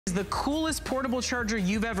Is the coolest portable charger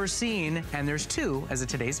you've ever seen, and there's two as a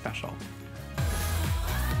today's special.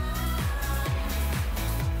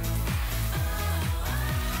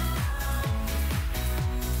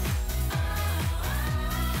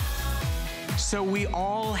 So we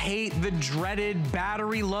all hate the dreaded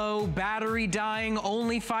battery low, battery dying,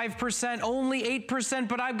 only 5%, only 8%,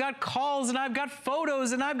 but I've got calls and I've got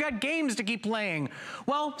photos and I've got games to keep playing.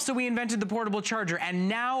 Well, so we invented the portable charger, and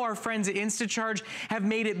now our friends at Instacharge have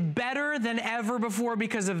made it better than ever before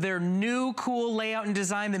because of their new cool layout and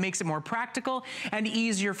design that makes it more practical and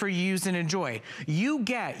easier for you to use and enjoy. You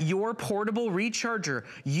get your portable recharger.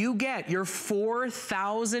 You get your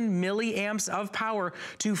 4,000 milliamps of power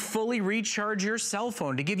to fully recharge your cell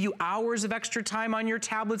phone, to give you hours of extra time on your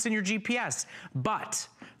tablets and your GPS. But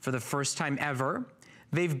for the first time ever,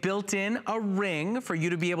 they've built in a ring for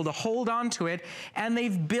you to be able to hold on to it, and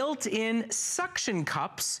they've built in suction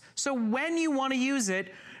cups, so when you want to use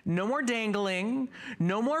it, no more dangling,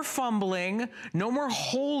 no more fumbling, no more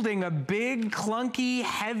holding a big, clunky,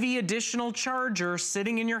 heavy additional charger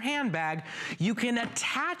sitting in your handbag. You can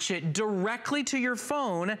attach it directly to your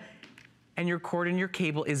phone, and your cord and your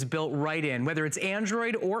cable is built right in. Whether it's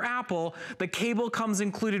Android or Apple, the cable comes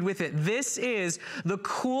included with it. This is the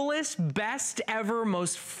coolest, best ever,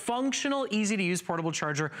 most functional, easy to use portable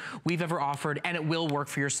charger we've ever offered, and it will work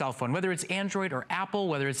for your cell phone. Whether it's Android or Apple,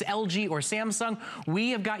 whether it's LG or Samsung,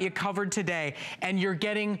 we have got you covered today, and you're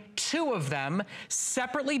getting two of them,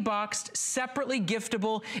 separately boxed, separately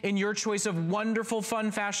giftable in your choice of wonderful, fun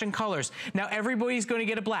fashion colors. Now, everybody's going to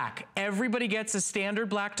get a black. Everybody gets a standard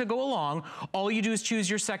black to go along. All you do is choose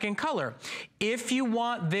your second color. If you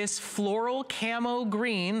want this floral camo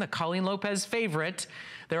green, the Colleen Lopez favorite,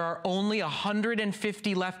 there are only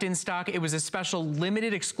 150 left in stock. It was a special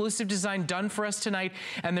limited exclusive design done for us tonight,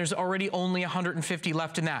 and there's already only 150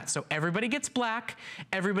 left in that. So everybody gets black.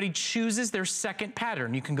 Everybody chooses their second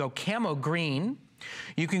pattern. You can go camo green.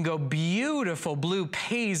 You can go beautiful blue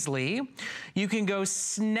paisley. You can go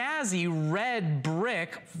snazzy red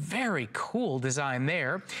brick. Very cool design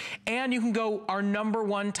there. And you can go our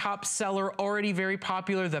 #1 top seller, already very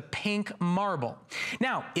popular, the pink marble.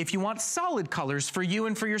 Now, if you want solid colors for you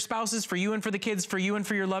and for your spouses, for you and for the kids, for you and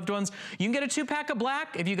for your loved ones, you can get a 2-pack of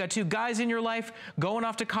black. If you got 2 guys in your life going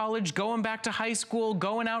off to college, going back to high school,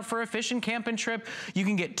 going out for a fishing camping trip, you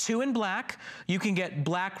can get 2 in black. You can get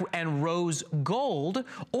black and rose gold,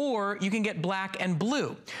 or you can get black and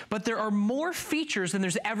blue. But there are more features than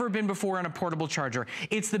there's ever been before on a portable charger.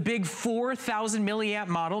 It's the big 4,000 milliamp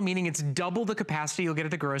model, meaning it's double the capacity you'll get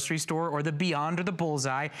at the grocery store or the Beyond or the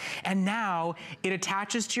Bullseye. And now it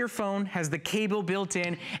attaches to your phone, has the cable built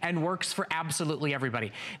in, and works for absolutely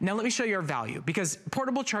everybody. Now let me show you our value, because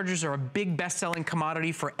portable chargers are a big best-selling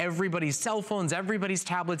commodity for everybody's cell phones, everybody's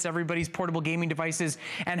tablets, everybody's portable gaming devices,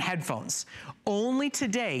 and headphones. Only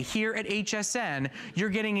today here at HSN, you're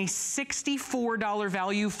getting a $64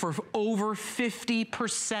 value for over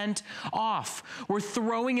 50% off. We're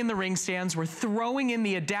throwing in the ring stands, we're throwing in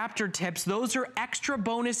the adapter tips. Those are extra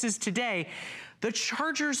bonuses today. The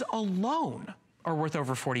chargers alone are worth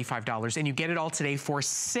over $45, and you get it all today for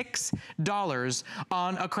 $6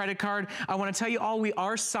 on a credit card. I want to tell you all, we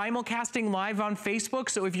are simulcasting live on Facebook,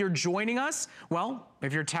 so if you're joining us, well,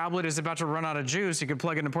 if your tablet is about to run out of juice, you can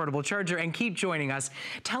plug in a portable charger and keep joining us.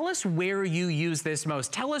 Tell us where you use this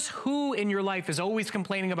most. Tell us who in your life is always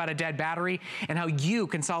complaining about a dead battery and how you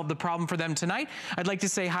can solve the problem for them tonight. I'd like to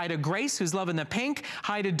say hi to Grace, who's loving the pink,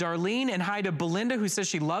 hi to Darlene, and hi to Belinda, who says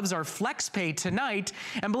she loves our FlexPay tonight.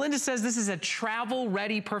 And Belinda says this is a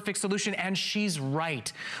travel-ready perfect solution, and she's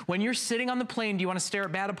right. When you're sitting on the plane, do you want to stare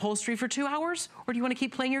at bad upholstery for 2 hours? Or do you want to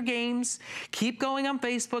keep playing your games, keep going on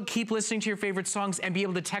Facebook, keep listening to your favorite songs, and be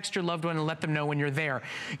able to text your loved one and let them know when you're there?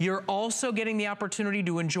 You're also getting the opportunity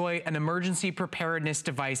to enjoy an emergency preparedness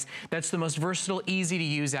device that's the most versatile, easy to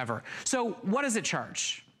use ever. So what does it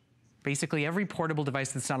charge? Basically every portable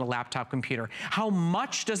device that's not a laptop computer. How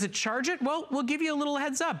much does it charge it? Well, we'll give you a little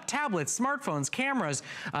heads up. Tablets, smartphones, cameras,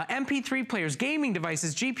 MP3 players, gaming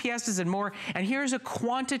devices, GPSs, and more. And here's a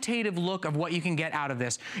quantitative look of what you can get out of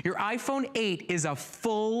this. Your iPhone 8 is a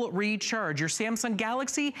full recharge. Your Samsung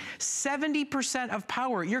Galaxy, 70% of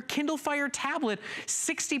power. Your Kindle Fire tablet,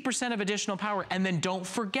 60% of additional power. And then don't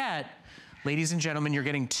forget, Ladies and gentlemen, you're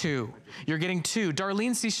getting 2. You're getting 2.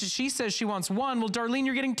 Darlene, she says she wants 1. Well, Darlene,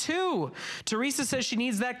 you're getting 2. Teresa says she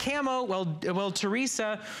needs that camo. Well,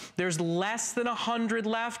 Teresa, there's less than 100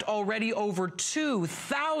 left. Already over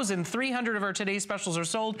 2,300 of our today's specials are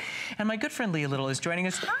sold. And my good friend Leah Little is joining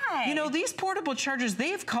us. Hi. You know, these portable chargers,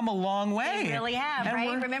 they've come a long way. They really have, and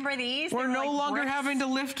right? Remember these? We're no like longer bricks. having to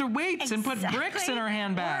lift weights and put bricks in our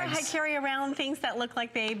handbags. Or I carry around things that look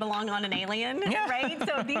like they belong on an alien, right?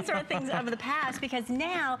 So these are things of the past, because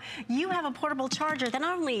now you have a portable charger that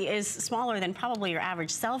not only is smaller than probably your average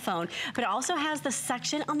cell phone, but it also has the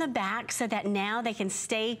suction on the back so that now they can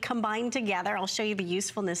stay combined together. I'll show you the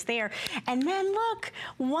usefulness there. And then look,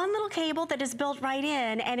 one little cable that is built right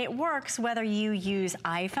in, and it works whether you use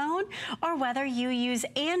iPhone or whether you use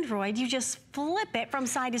Android. You just flip it from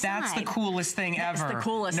side to side. That's the coolest thing ever. That's the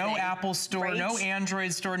coolest thing. No Apple store, right? no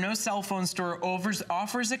Android store, no cell phone store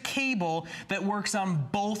offers a cable that works on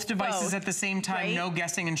both devices at the same time. Right? No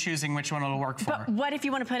guessing and choosing which one it'll work for. But what if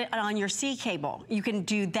you want to put it on your C cable? You can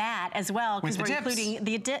do that as well, because we're including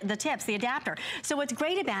the tips, the adapter. So what's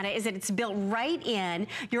great about it is that it's built right in.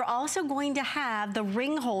 You're also going to have the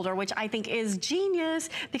ring holder, which I think is genius,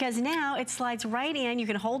 because now it slides right in. You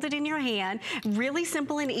can hold it in your hand, really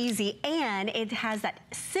simple and easy, and it has that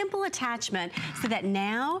simple attachment so that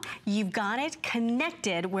now you've got it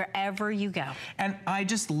connected wherever you go. And I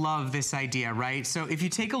just love this idea, right? So if you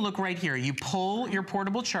take a look right here, you pull your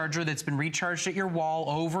portable charger that's been recharged at your wall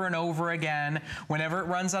over and over again whenever it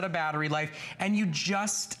runs out of battery life, and you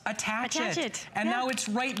just attach it. And now it's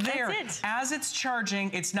right there. That's it. As it's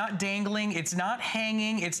charging, it's not dangling, it's not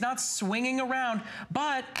hanging, it's not swinging around,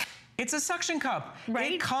 but it's a suction cup.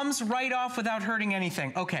 Right? It comes right off without hurting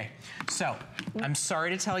anything. Okay, so I'm sorry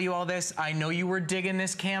to tell you all this. I know you were digging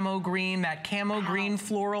this camo green, that camo green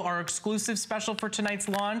floral, our exclusive special for tonight's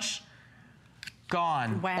launch.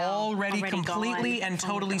 Gone. Wow. Already completely gone. And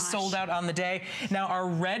totally sold out on the day. Now our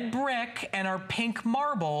red brick and our pink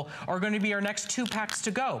marble are going to be our next 2 packs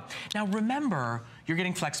to go. Now remember, you're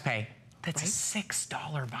getting FlexPay. That's a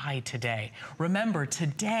 $6 buy today. Remember,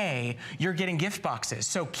 today, you're getting gift boxes.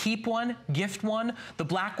 So keep one, gift one, the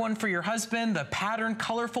black one for your husband, the pattern,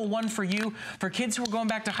 colorful one for you. For kids who are going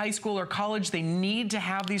back to high school or college, they need to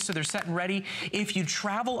have these so they're set and ready. If you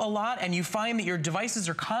travel a lot and you find that your devices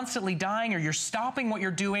are constantly dying or you're stopping what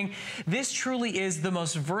you're doing, this truly is the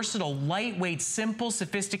most versatile, lightweight, simple,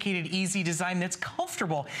 sophisticated, easy design that's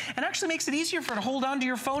comfortable and actually makes it easier for it to hold on to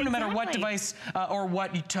your phone no matter what device or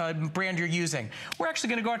what brand you're using. We're actually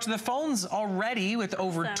going to go out to the phones already with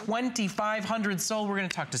over 2,500 sold. We're going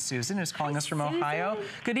to talk to Susan, who's calling us from Ohio.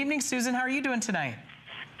 Good evening, Susan. How are you doing tonight?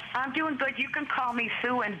 I'm doing good. You can call me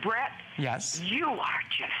Sue, and Brett. Yes. You are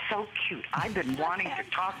just so cute. I've been wanting to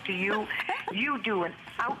talk to you. You do an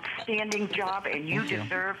outstanding job, and you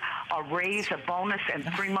deserve a raise, a bonus, and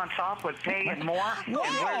 3 months off with pay and more. Whoa.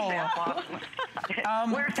 And where's that boss?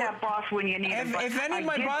 Where's that boss when you need him? If any of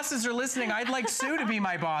my bosses are listening, I'd like Sue to be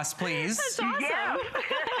my boss, please. That's awesome. Yeah.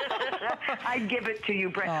 I'd give it to you,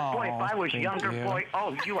 Brett. Oh, boy, if I was younger, boy,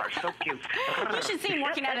 oh, you are so cute. You should see him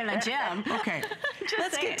working out in the gym. Okay,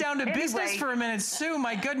 let's get down to business for a minute. Sue,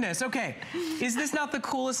 my goodness. Okay, is this not the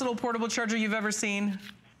coolest little portable charger you've ever seen?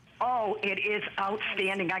 Oh, it is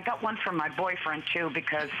outstanding. I got one for my boyfriend, too,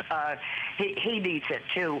 because he needs it,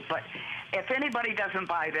 too. But if anybody doesn't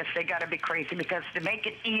buy this, they got to be crazy, because to make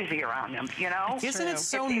it easier on them, you know? Isn't it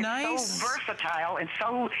so nice? It's so versatile and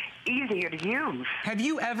so easier to use. Have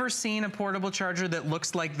you ever seen a portable charger that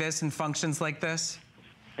looks like this and functions like this?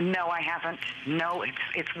 No, I haven't. No,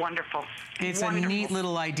 it's wonderful. It's a neat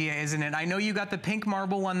little idea, isn't it? I know you got the pink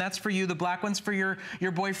marble one. That's for you. The black one's for your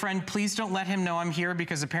boyfriend. Please don't let him know I'm here,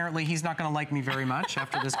 because apparently he's not going to like me very much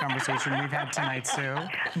after this conversation we've had tonight, Sue.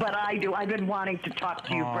 But I do. I've been wanting to talk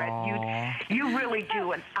to you, Brett. You really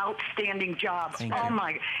do an outstanding job.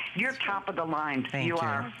 My, you're top of the line. Thank you.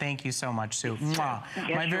 Are. Thank you so much, Sue. Mwah.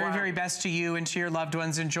 Yes, my very best to you and to your loved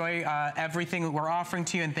ones. Enjoy everything that we're offering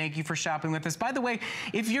to you, and thank you for shopping with us. By the way,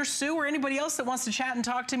 if you're Sue or anybody else that wants to chat and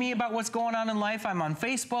talk to me about what's going on in life, I'm on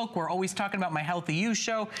Facebook. We're always talking about my Healthy You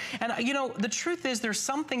show. And you know, the truth is there's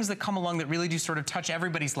some things that come along that really do sort of touch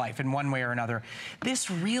everybody's life in one way or another. This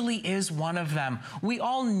really is one of them. We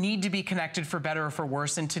all need to be connected for better or for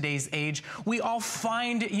worse in today's age. We all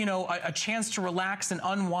find, you know, a chance to relax and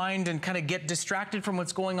unwind and kind of get distracted from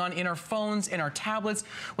what's going on in our phones, in our tablets,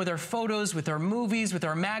 with our photos, with our movies, with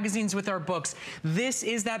our magazines, with our books. This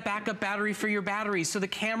is that backup battery for your battery, so the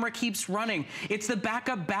camera keeps running. It's the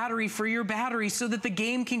backup battery for your battery so that the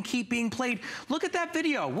game can keep being played. Look at that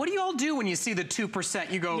video. What do you all do when you see the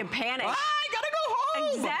 2%? You go, you panic. I gotta go home.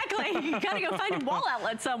 Exactly. You gotta go find a wall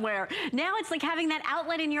outlet somewhere. Now it's like having that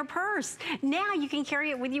outlet in your purse. Now you can carry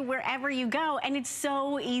it with you wherever you go, and it's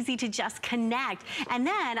so easy to just connect. And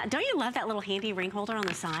then, don't you love that little handy ring holder on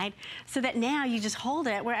the side? So that now you just hold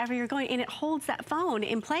it wherever you're going, and it holds that phone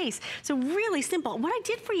in place. So really simple. What I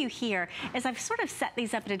did for you here is I've sort of set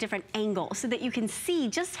these up at a different angle so that you can see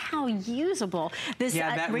just how usable this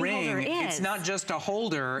that ring holder is. It's not just a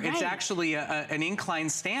holder, right. It's actually an incline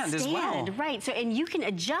stand as well. Right, so and you can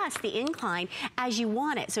adjust the incline as you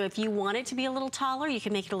want it. So if you want it to be a little taller, you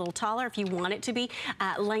can make it a little taller. If you want it to be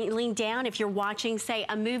lean down, if you're watching, say,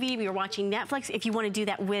 a movie, you're watching Netflix, if you want to do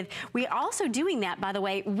that with, we're also doing that, by the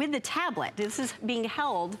way, with the tablet. This is being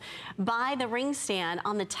held by the ring stand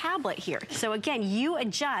on the tablet here. So again, you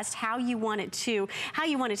adjust how you want it to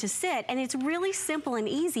sit, and it's really simple and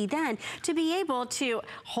easy then to be able to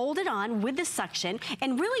hold it on with the suction,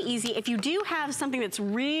 and really easy if you do have something that's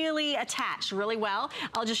really attached really well.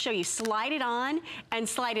 I'll just show you. Slide it on and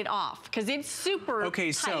slide it off because it's super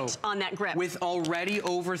tight on that grip. With already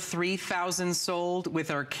over 3,000 sold,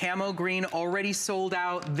 with our camo green already sold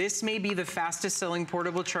out, this may be the fastest selling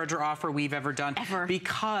portable charger offer we've ever done.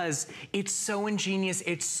 Because it's so ingenious,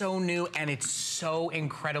 it's so new, and it's so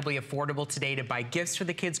incredibly affordable today to buy gifts for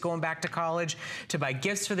the kids going back to college, to buy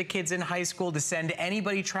gifts for the kids in high school, to send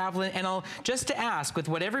anybody traveling. And just to ask, with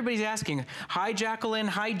what everybody's asking, hi Jacqueline,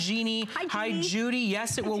 hi Jeannie, hi Judy,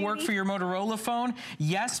 yes it will work for your Motorola phone.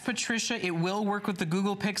 Yes, Patricia, it will work with the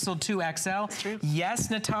Google Pixel 2 XL. Yes,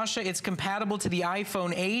 Natasha, it's compatible to the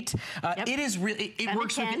iPhone 8. It is really, it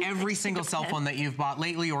works with every single cell phone that you've bought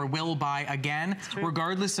lately or will buy again,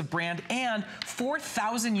 regardless of brand. And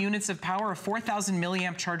 4,000 units of power, a 4,000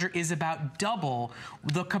 milliamp charger is about double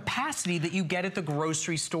the capacity that you get at the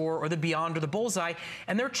grocery store or the Beyond or the Bullseye,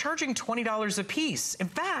 and they're charging $20 a piece. In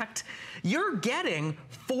fact, you're getting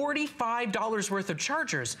 $45 worth of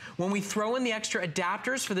chargers. When we throw in the extra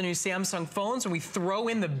adapters for the new Samsung phones, and we throw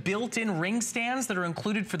in the built-in ring stands that are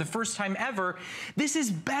included for the first time ever, this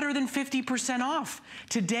is better than 50% off.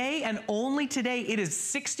 Today, and only today, it is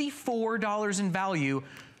 $64 in value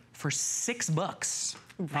for $6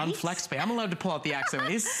 on FlexPay. I'm allowed to pull out the accent.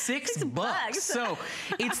 It's $6. So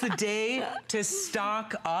it's the day to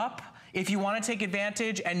stock up. If you want to take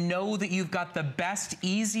advantage and know that you've got the best,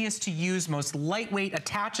 easiest to use, most lightweight,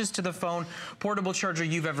 attaches to the phone, portable charger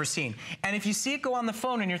you've ever seen. And if you see it go on the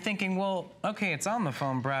phone and you're thinking, well, okay, it's on the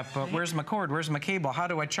phone, Brett, but where's my cord? Where's my cable? How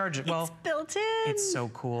do I charge it? Well, it's built in. It's so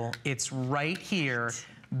cool. It's right here.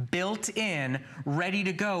 Built in, ready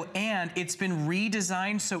to go, and it's been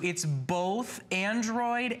redesigned so it's both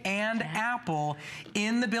Android and Apple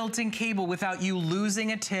in the built-in cable without you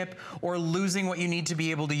losing a tip or losing what you need to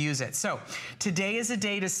be able to use it. So today is a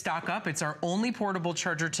day to stock up. It's our only portable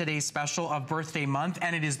charger today special of birthday month,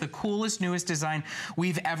 and it is the coolest, newest design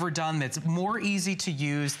we've ever done that's more easy to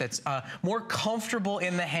use, that's more comfortable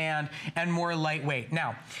in the hand, and more lightweight.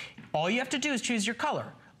 Now, all you have to do is choose your color.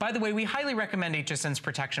 By the way, we highly recommend HSN's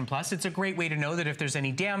Protection Plus. It's a great way to know that if there's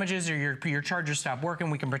any damages or your charger stopped working,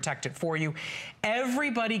 we can protect it for you.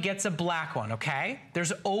 Everybody gets a black one, okay?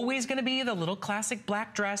 There's always gonna be the little classic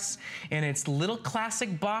black dress in its little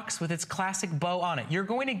classic box with its classic bow on it. You're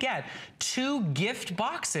going to get 2 gift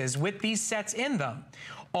boxes with these sets in them.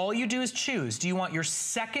 All you do is choose. Do you want your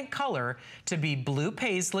second color to be blue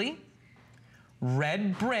paisley,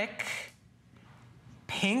 red brick,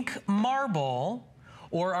 pink marble,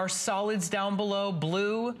 or our solids down below,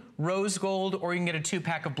 blue, rose gold, or you can get a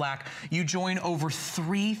 2-pack of black. You join over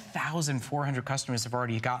 3,400 customers have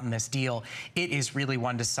already gotten this deal. It is really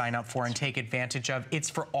one to sign up for and take advantage of. It's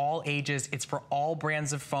for all ages, it's for all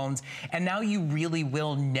brands of phones, and now you really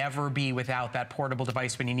will never be without that portable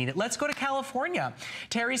device when you need it. Let's go to California.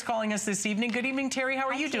 Terry's calling us this evening. Good evening, Terry. How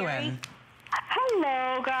are you doing?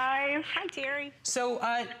 Hello, guys. Hi, Terry. So,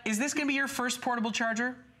 is this gonna be your first portable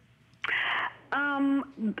charger?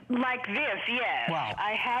 Like this, yes. Wow.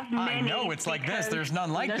 I have many. I know it's like this. There's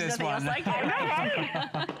none like this one. Like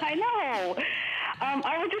I know.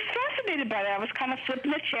 I was just fascinated by that. I was kind of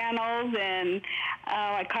flipping the channels, and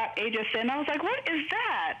I caught HSN. I was like, what is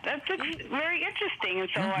that? That looks very interesting. And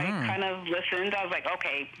so I kind of listened. I was like,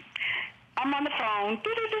 okay, I'm on the phone.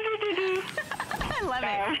 I love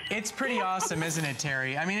it. It's pretty awesome, isn't it,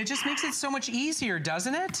 Terry? I mean, it just makes it so much easier,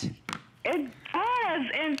 doesn't it? It does.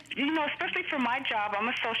 does. And, you know, especially for my job, I'm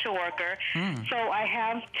a social worker. So I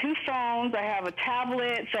have 2 phones, I have a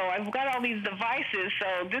tablet, so I've got all these devices.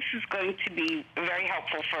 So this is going to be very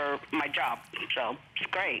helpful for my job. So it's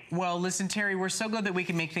great. Well, listen, Terry, we're so glad that we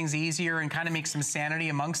can make things easier and kind of make some sanity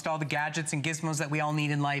amongst all the gadgets and gizmos that we all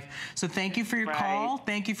need in life. So thank you for your call.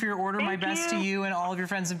 Thank you for your order. My best to you and all of your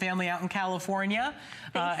friends and family out in California.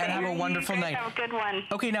 And have a wonderful night. Have a good one.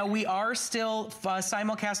 Okay, now we are still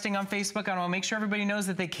simulcasting on Facebook. I want to make sure everybody knows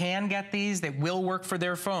that they can get these. They will work for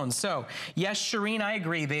their phones. So, yes, Shireen, I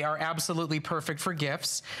agree. They are absolutely perfect for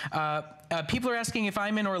gifts. People are asking if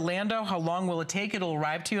I'm in Orlando, how long will it take? It'll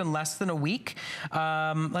arrive to you in less than a week.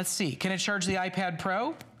 Let's see. Can it charge the iPad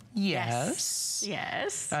Pro? Yes.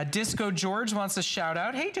 Yes. Disco George wants a shout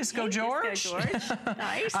out. Hey, Disco George. Disco George.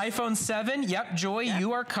 Nice. iPhone 7. Yep, Joy,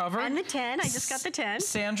 you are covered. And the 10. I just got the 10.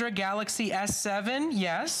 Sandra, Galaxy S7.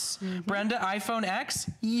 Yes. Brenda, iPhone X.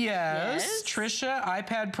 Yes. Trisha,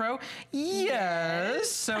 iPad Pro. Yes.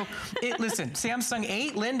 So, listen, Samsung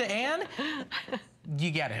 8. Linda Ann.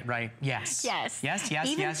 You get it, right? Yes. Yes. Yes, yes,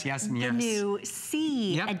 Even yes, yes, and the yes. new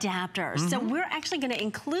C adapter. So we're actually going to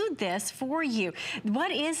include this for you.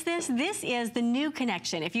 What is this? This is the new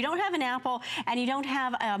connection. If you don't have an Apple and you don't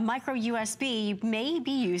have a micro USB, you may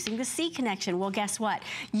be using the C connection. Well, guess what?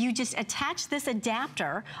 You just attach this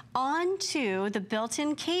adapter onto the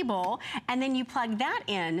built-in cable, and then you plug that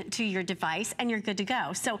in to your device, and you're good to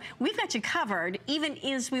go. So we've got you covered, even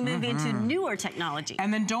as we move into newer technology.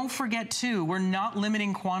 And then don't forget, too, we're not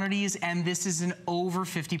limiting quantities, and this is an over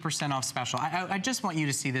 50% off special. I just want you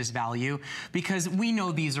to see this value, because we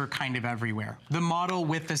know these are kind of everywhere. The model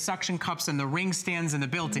with the suction cups and the ring stands and the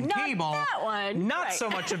built-in cable, that one. not so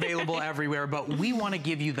much available everywhere, but we want to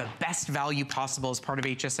give you the best value possible as part of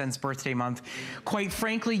HSN's birthday month. Quite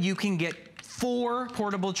frankly, you can get 4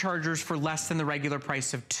 portable chargers for less than the regular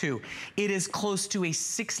price of 2. It is close to a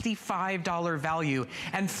 $65 value.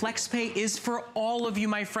 And FlexPay is for all of you,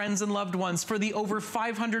 my friends and loved ones. For the over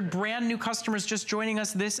 500 brand new customers just joining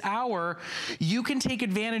us this hour, you can take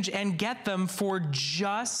advantage and get them for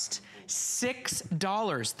just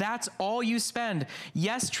 $6. That's all you spend.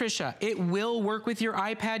 Yes, Trisha, it will work with your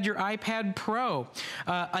iPad Pro.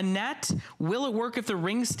 Annette, will it work if the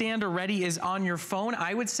ring stand already is on your phone?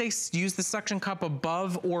 I would say use the suction cup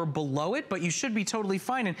above or below it, but you should be totally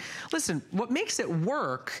fine. And listen, what makes it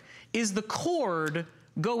work is the cord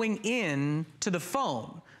going in to the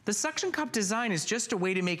phone. The suction cup design is just a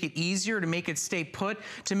way to make it easier, to make it stay put,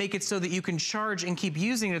 to make it so that you can charge and keep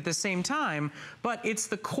using it at the same time, but it's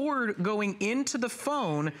the cord going into the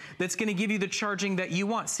phone that's gonna give you the charging that you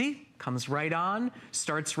want. See? Comes right on,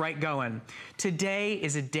 starts right going. Today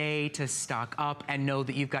is a day to stock up and know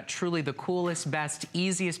that you've got truly the coolest, best,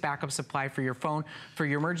 easiest backup supply for your phone, for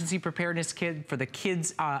your emergency preparedness kit, for the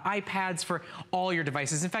kids' iPads, for all your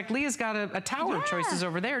devices. In fact, Leah's got a tower of choices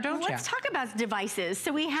over there, don't you? Let's talk about devices.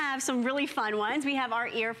 So we have some really fun ones. We have our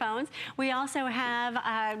earphones. We also have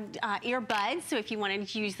earbuds. So if you wanted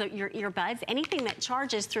to use your earbuds, anything that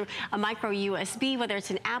charges through a micro USB, whether it's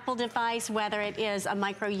an Apple device, whether it is a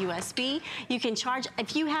micro USB, you can charge.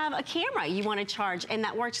 If you have a camera you want to charge and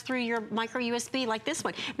that works through your micro USB like this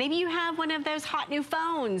one. Maybe you have one of those hot new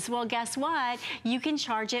phones. Well, guess what? You can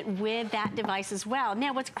charge it with that device as well.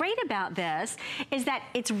 Now, what's great about this is that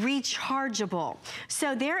it's rechargeable.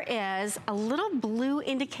 So there is a little blue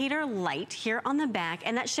indicator light here on the back,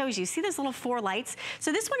 and that shows you, see those little 4 lights?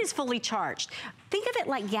 So this one is fully charged. Think of it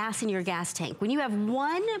like gas in your gas tank. When you have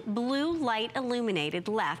one blue light illuminated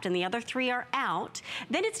left and the other 3 are out,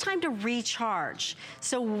 then it's time to recharge.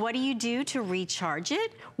 So what do you do to recharge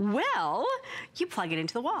it? Well, you plug it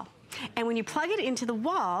into the wall. And when you plug it into the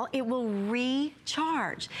wall, it will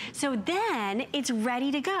recharge. So then it's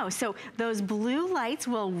ready to go. So those blue lights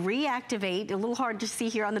will reactivate. A little hard to see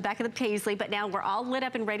here on the back of the paisley, but now we're all lit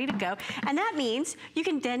up and ready to go. And that means you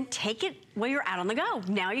can then take it when you're out on the go.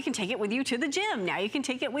 Now you can take it with you to the gym. Now you can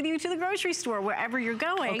take it with you to the grocery store, wherever you're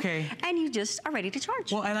going. Okay. And you just are ready to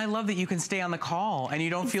charge. Well, and I love that you can stay on the call and you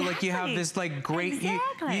don't feel like you have this like great,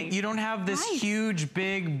 you don't have this huge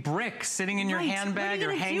big brick sitting in your handbag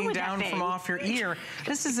or hanging down from off your ear.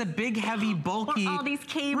 This is a big, heavy, bulky. All these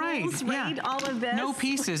cables, right? All of this. No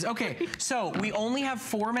pieces. Okay, so we only have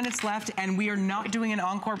 4 minutes left and we are not doing an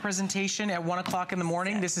encore presentation at 1 o'clock in the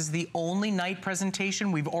morning. This is the only night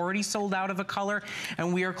presentation. We've already sold out of a color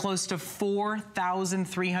and we are close to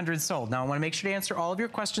 4,300 sold. Now I want to make sure to answer all of your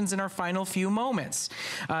questions in our final few moments.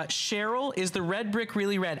 Cheryl, is the red brick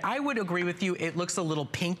really red? I would agree with you. It looks a little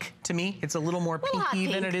pink to me. It's a little more pinky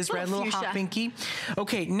than it is red, a little hot pinky.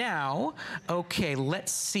 Okay, now now. Okay,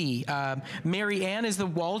 let's see. Mary Ann, is the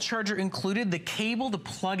wall charger included? The cable to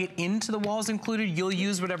plug it into the wall is included. You'll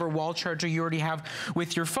use whatever wall charger you already have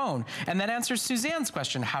with your phone. And that answers Suzanne's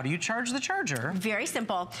question. How do you charge the charger? Very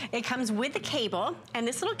simple. It comes with the cable, and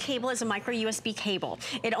this little cable is a micro USB cable.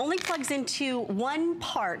 It only plugs into one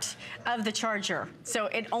part of the charger. So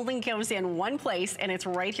it only goes in one place, and it's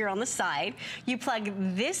right here on the side. You plug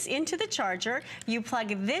this into the charger, you plug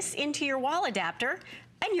this into your wall adapter,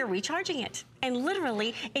 and you're recharging it. And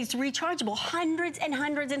literally, it's rechargeable hundreds and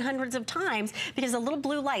hundreds and hundreds of times because the little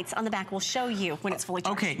blue lights on the back will show you when it's fully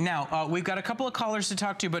charged. Okay, now, we've got a couple of callers to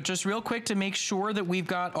talk to, but just real quick to make sure that we've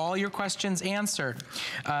got all your questions answered.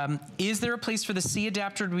 Is there a place for the C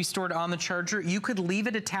adapter to be stored on the charger? You could leave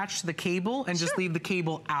it attached to the cable and just leave the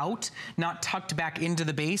cable out, not tucked back into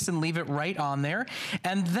the base, and leave it right on there.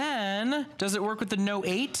 And then, does it work with the Note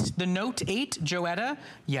 8? The Note 8, Joetta?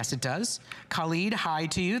 Yes, it does. Khalid, hi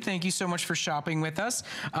to you. Thank you so much for shopping with us.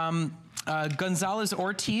 Gonzalez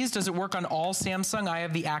Ortiz, does it work on all Samsung? I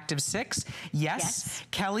have the Active 6. Yes.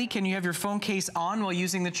 Kelly, can you have your phone case on while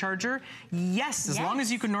using the charger? Yes, as long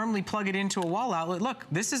as you can normally plug it into a wall outlet. Look,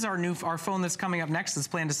 this is our phone that's coming up next that's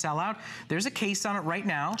planned to sell out. There's a case on it right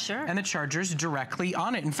now, and the charger's directly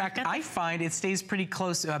on it. In fact, I find it stays pretty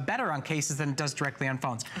close, better on cases than it does directly on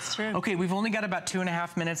phones. It's true. Okay, we've only got about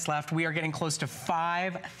 2.5 minutes left. We are getting close to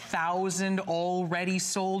 5,000 already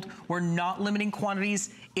sold. We're not limiting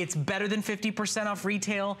quantities. It's better than 50% off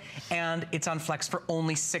retail, and it's on Flex for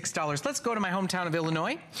only $6. Let's go to my hometown of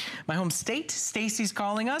Illinois, my home state. Stacy's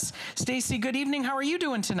calling us. Stacy, good evening. How are you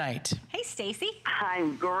doing tonight? Hey, Stacy.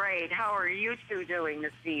 I'm great. How are you two doing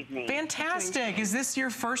this evening? Fantastic. Is this your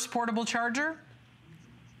first portable charger?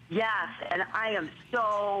 Yes, and I am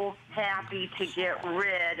so happy to get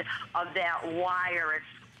rid of that wire.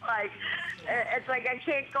 It's like I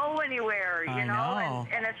can't go anywhere, you know?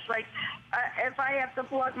 And it's like if I have to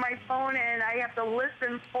plug my phone in, I have to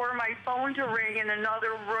listen for my phone to ring in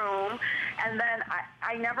another room, and then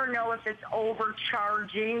I never know if it's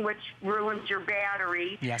overcharging, which ruins your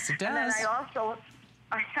battery. Yes, it does. And then I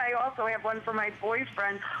also have one for my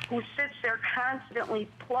boyfriend who sits there constantly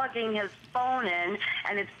plugging his phone in,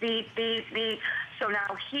 and it's beep, beep, beep. So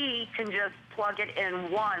now he can just plug it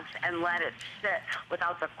in once and let it sit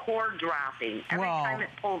without the cord dropping. Every time it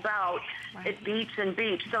pulls out, it beeps and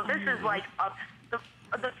beeps. So this is like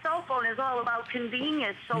the cell phone is all about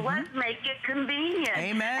convenience. So let's make it convenient.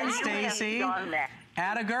 Amen, Stacy.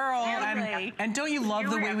 Atta girl. And don't you love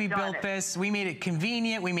the way we built this? We made it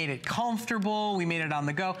convenient, we made it comfortable, we made it on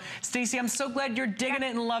the go. Stacy, I'm so glad you're digging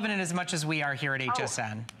it and loving it as much as we are here at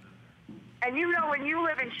HSN. And you know, when you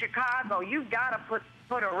live in Chicago, you've got to put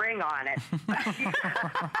a ring on it.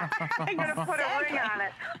 I'm going to put a ring on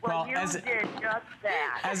it. Well, you did just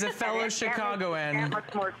that. As a fellow Chicagoan. That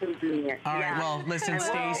much more convenient. All right, well, listen,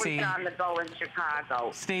 Stacy. We're on the go in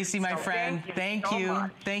Chicago. Stacy, my friend, thank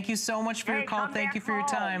you. Thank you so much for your call. Thank you for your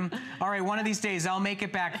time. All right, one of these days, I'll make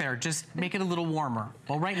it back there. Just make it a little warmer.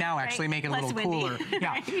 Well, right now, actually, make it a little cooler.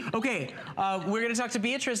 Yeah. Okay, we're going to talk to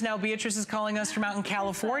Beatrice now. Beatrice is calling us from out in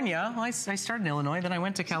California. Well, I started in Illinois, then I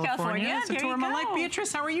went to California. It's a tour of my life. Beatrice,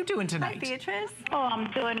 how are you doing tonight? Hi, Beatrice. Oh,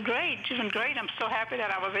 I'm doing great. I'm so happy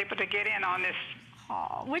that I was able to get in on this.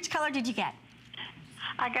 Oh, which color did you get?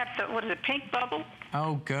 I got the pink bubble.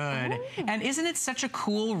 Oh, good. Ooh. And isn't it such a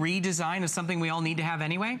cool redesign of something we all need to have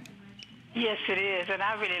anyway? Yes, it is, and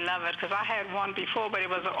I really love it because I had one before, but it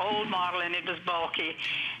was an old model and it was bulky.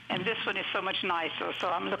 And this one is so much nicer, so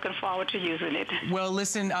I'm looking forward to using it. Well,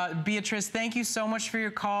 listen, Beatrice, thank you so much for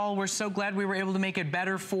your call. We're so glad we were able to make it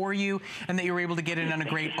better for you and that you were able to get it on a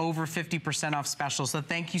great over 50% off special. So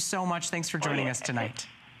thank you so much. Thanks for joining us tonight.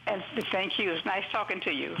 And thank you. It's nice talking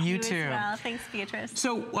to you. You too. As well. Thanks, Beatrice.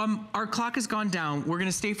 So our clock has gone down. We're going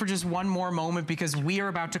to stay for just one more moment because we are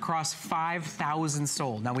about to cross 5,000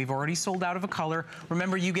 sold. Now, we've already sold out of a color.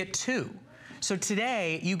 Remember, you get two. So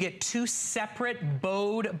today, you get two separate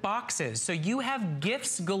bowed boxes. So you have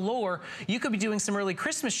gifts galore. You could be doing some early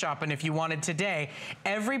Christmas shopping if you wanted today.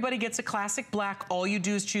 Everybody gets a classic black. All you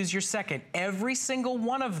do is choose your second. Every single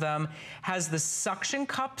one of them has the suction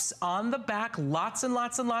cups on the back, lots and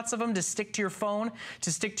lots and lots of them to stick to your phone,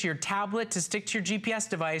 to stick to your tablet, to stick to your GPS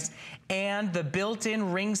device, and the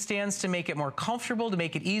built-in ring stands to make it more comfortable, to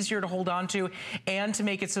make it easier to hold on to, and to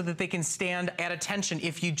make it so that they can stand at attention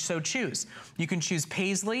if you so choose. You can choose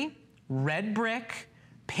paisley, red brick,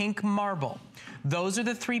 pink marble. Those are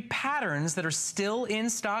the three patterns that are still in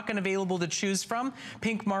stock and available to choose from.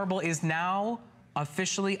 Pink marble is now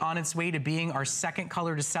officially on its way to being our second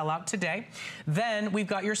color to sell out today. Then we've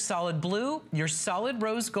got your solid blue, your solid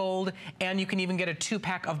rose gold, and you can even get a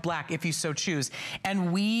 2-pack of black if you so choose.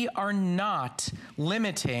 And we are not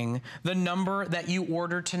limiting the number that you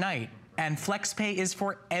order tonight. And FlexPay is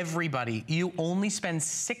for everybody. You only spend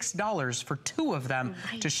 $6 for 2 of them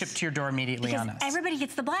to ship to your door immediately on us. Everybody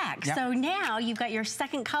gets the black. Yep. So now you've got your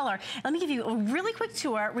second color. Let me give you a really quick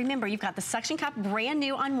tour. Remember, you've got the suction cup brand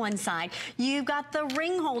new on one side. You've got the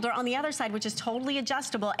ring holder on the other side, which is totally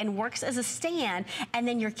adjustable and works as a stand. And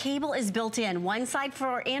then your cable is built in. One side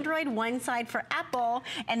for Android, one side for Apple.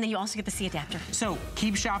 And then you also get the C adapter. So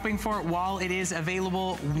keep shopping for it while it is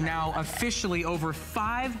available. Now officially over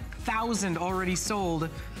 5,000 already sold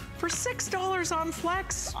for $6 on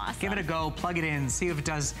Flex. Awesome. Give it a go, plug it in, see if it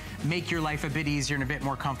does make your life a bit easier and a bit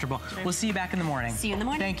more comfortable. Sure. We'll see you back in the morning. See you in the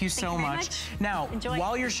morning. Thank you so much. Now, enjoy.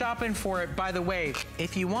 While you're shopping for it, by the way,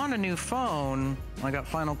 if you want a new phone, I got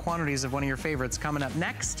final quantities of one of your favorites coming up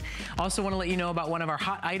next. Also want to let you know about one of our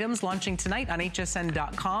hot items launching tonight on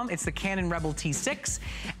hsn.com. It's the Canon Rebel T6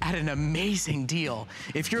 at an amazing deal.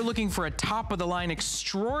 If you're looking for a top-of-the-line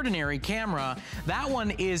extraordinary camera, that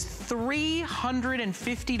one is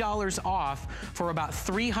 $350 off for about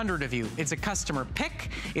 300 of you. It's a customer pick.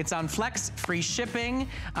 It's on Flex, free shipping,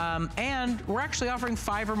 and we're actually offering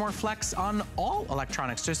 5 or more Flex on all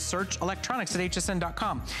electronics. Just search electronics at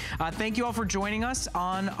hsn.com. Thank you all for joining us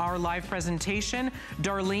on our live presentation.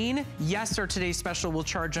 Darlene, yes, our today's special will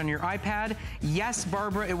charge on your iPad. Yes,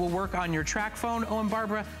 Barbara, it will work on your track phone. Oh, and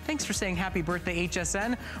Barbara, thanks for saying happy birthday,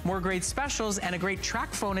 HSN. More great specials and a great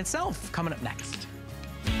track phone itself coming up next.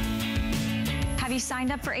 Have you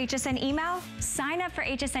signed up for HSN email? Sign up for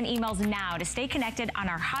HSN emails now to stay connected on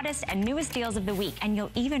our hottest and newest deals of the week, and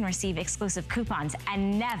you'll even receive exclusive coupons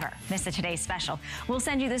and never miss a today's special. We'll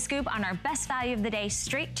send you the scoop on our best value of the day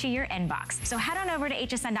straight to your inbox. So head on over to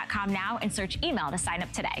hsn.com now and search email to sign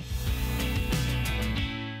up today.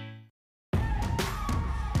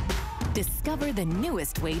 Discover the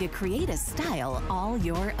newest way to create a style all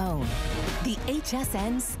your own. The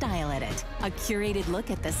HSN Style Edit, a curated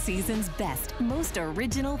look at the season's best, most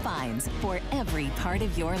original finds for every part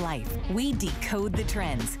of your life. We decode the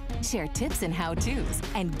trends, share tips and how-tos,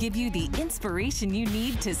 and give you the inspiration you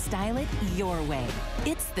need to style it your way.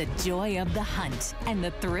 It's the joy of the hunt and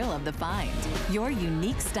the thrill of the find. Your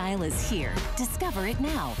unique style is here. Discover it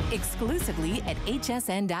now, exclusively at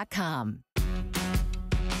hsn.com.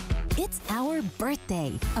 It's our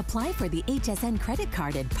birthday. Apply for the HSN credit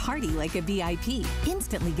card and party like a VIP.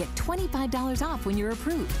 Instantly get $25 off when you're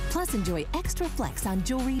approved. Plus enjoy extra flex on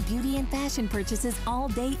jewelry, beauty, and fashion purchases all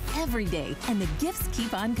day, every day. And the gifts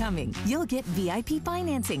keep on coming. You'll get VIP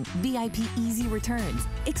financing, VIP easy returns,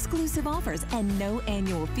 exclusive offers, and no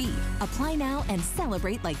annual fee. Apply now and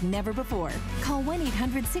celebrate like never before. Call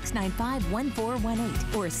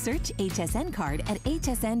 1-800-695-1418 or search HSN card at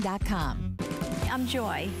hsn.com. I'm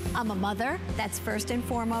Joy. I'm a mother, that's first and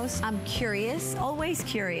foremost. I'm curious, always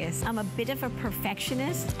curious. I'm a bit of a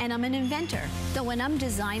perfectionist, and I'm an inventor. So when I'm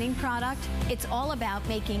designing product, it's all about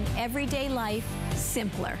making everyday life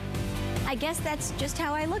simpler. I guess that's just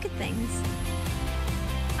how I look at things.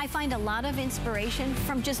 I find a lot of inspiration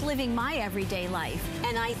from just living my everyday life.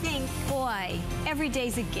 And I think, boy, every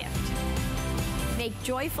day's a gift. Make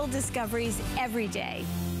joyful discoveries every day.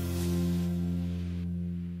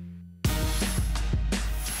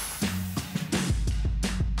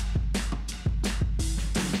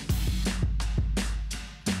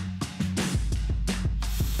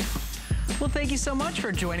 Well, thank you so much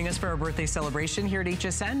for joining us for our birthday celebration here at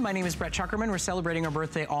HSN. My name is Brett Chuckerman. We're celebrating our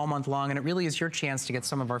birthday all month long, and it really is your chance to get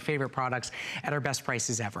some of our favorite products at our best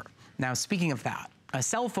prices ever. Now, speaking of that, a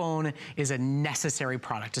cell phone is a necessary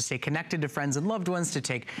product to stay connected to friends and loved ones, to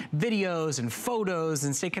take videos and photos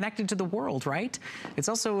and stay connected to the world, right? It's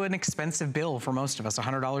also an expensive bill for most of us,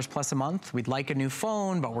 $100 plus a month. We'd like a new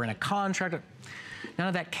phone, but we're in a contract. None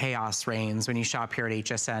of that chaos reigns when you shop here at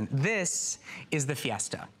HSN. This is the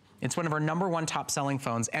Fiesta. It's one of our #1 top selling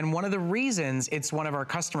phones, and one of the reasons it's one of our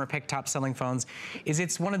customer pick top selling phones is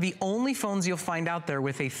it's one of the only phones you'll find out there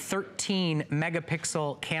with a 13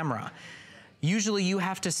 megapixel camera. Usually you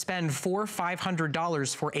have to spend $400 or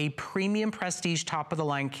 $500 for a premium prestige top of the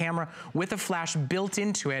line camera with a flash built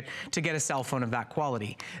into it to get a cell phone of that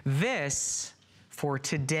quality. This, for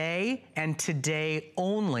today and today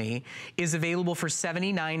only, is available for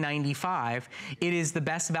 $79.95. It is the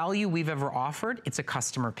best value we've ever offered. It's a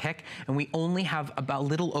customer pick, and we only have about a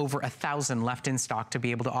little over 1,000 left in stock to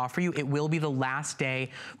be able to offer you. It will be the last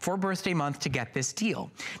day for birthday month to get this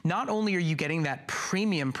deal. Not only are you getting that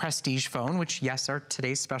premium prestige phone, which yes, our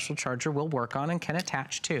today's special charger will work on and can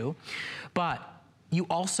attach to, but you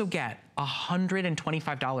also get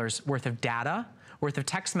 $125 worth of data, worth of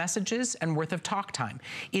text messages, and worth of talk time.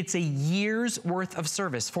 It's a year's worth of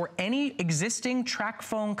service. For any existing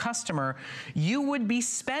TracFone customer, you would be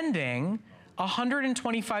spending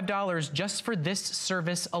 $125 just for this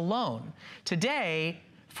service alone. Today,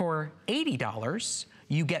 for $80,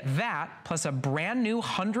 you get that plus a brand new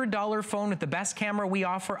 $100 phone with the best camera we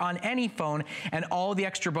offer on any phone, and all the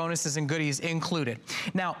extra bonuses and goodies included.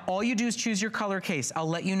 Now, all you do is choose your color case. I'll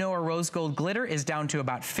let you know our rose gold glitter is down to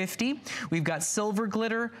about 50. We've got silver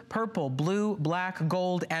glitter, purple, blue, black,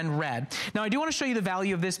 gold, and red. Now, I do want to show you the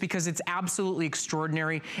value of this because it's absolutely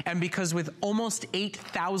extraordinary, and because with almost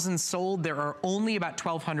 8,000 sold, there are only about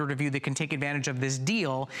 1,200 of you that can take advantage of this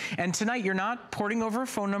deal. And tonight, you're not porting over a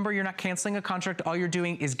phone number, you're not canceling a contract, all you're doing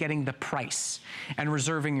is getting the price and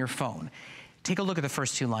reserving your phone. Take a look at the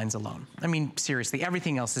first two lines alone. I mean, seriously,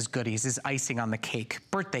 everything else is goodies, is icing on the cake,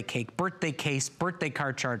 birthday case, birthday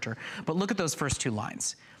car charger. But look at those first two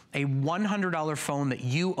lines. A $100 phone that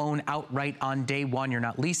you own outright on day one. You're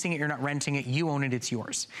not leasing it, you're not renting it, you own it, it's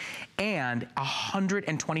yours. And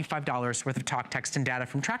 $125 worth of talk, text, and data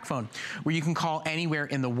from TracFone, where you can call anywhere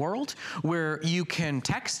in the world, where you can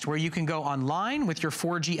text, where you can go online with your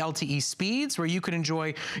 4G LTE speeds, where you can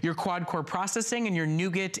enjoy your quad-core processing and your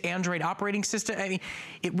Nougat Android operating system. I mean,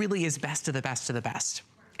 it really is best of the best of the best.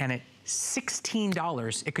 And at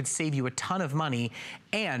 $16, it could save you a ton of money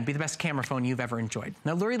and be the best camera phone you've ever enjoyed.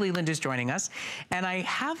 Now, Lori Leland is joining us, and I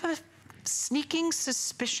have a sneaking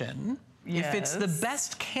suspicion if it's the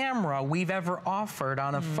best camera we've ever offered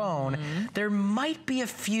on a phone, there might be a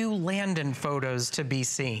few Landon photos to be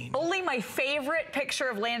seen. Only my favorite picture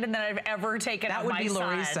of Landon that I've ever taken of my son. That would be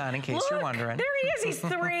Lori's son, in case you're wondering. There he is, he's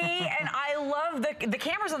 3, and I love the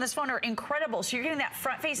cameras on this phone are incredible. So you're getting that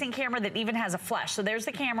front-facing camera that even has a flash. So there's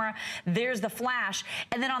the camera, there's the flash,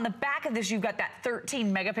 and then on the back of this, you've got that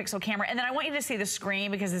 13-megapixel camera. And then I want you to see the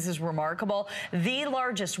screen because this is remarkable. The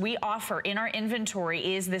largest we offer in our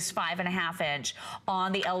inventory is this 5.5-inch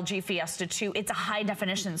on the LG Fiesta 2. It's a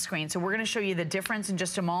high-definition screen, so we're going to show you the difference in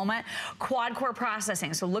just a moment. Quad-core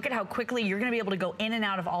processing, so look at how quickly you're going to be able to go in and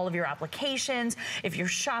out of all of your applications. If you're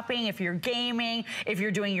shopping, if you're gaming, if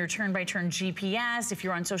you're doing your turn-by-turn GPS, if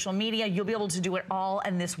you're on social media, you'll be able to do it all,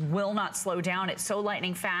 and this will not slow down. It's so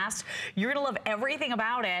lightning fast. You're going to love everything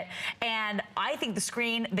about it, and I think the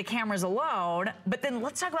screen, the cameras alone, but then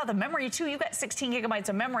let's talk about the memory, too. You've got 16 gigabytes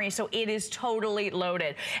of memory, so it is totally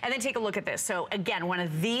loaded. And then take a look at this. So again, one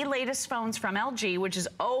of the latest phones from LG, which is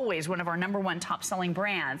always one of our #1 top-selling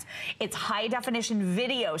brands. It's high-definition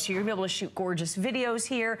video, so you're going to be able to shoot gorgeous videos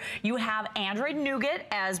here. You have Android Nougat,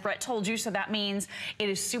 as Brett told you, so that means it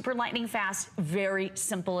is super lightning fast, very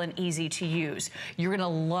simple and easy to use. You're going to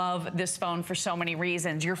love this phone for so many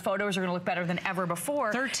reasons. Your photos are going to look better than ever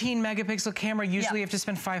before. 13-megapixel camera. Usually you have to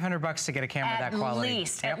spend $500 to get a camera that quality.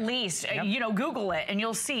 At least, you know, Google it, and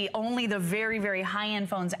you'll see only the very, very high-end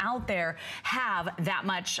phones out there have that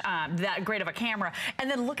much, that great of a camera. And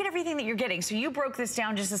then look at everything that you're getting. So you broke this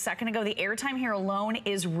down just a second ago. The airtime here alone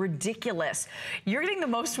is ridiculous. You're getting the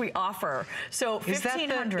most we offer. So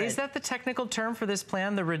 $1,500. Is that the technical term for this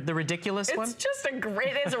plan, the ridiculous one? It's just a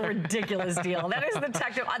great, it is a ridiculous deal. That is the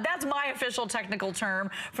technical, that's my official technical term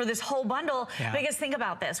for this whole bundle. Yeah. Because think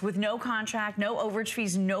about this, with no contract, no overage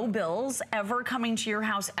fees, no bills ever coming to your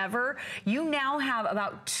house ever, you now have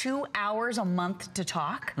about 2 hours a month to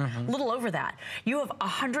talk, a little over that. You have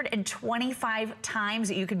 125 times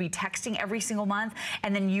that you could be texting every single month,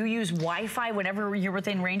 and then you use Wi-Fi whenever you're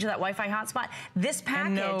within range of that Wi-Fi hotspot. This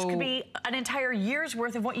package could be an entire year's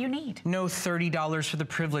worth of what you need. No $30 for the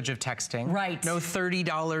privilege of texting. Right. No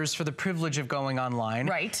 $30 for the privilege of going online.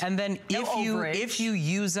 Right. And then No if you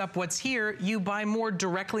use up what's here, you buy more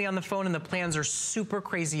directly on the phone, and the plans are super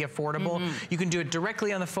crazy affordable. You can do it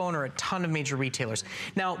directly on the phone or a ton of major retailers.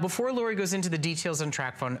 Now, before Lori goes into the details on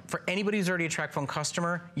TracFone, for anybody who's already a TracFone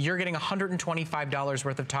customer, you're getting $125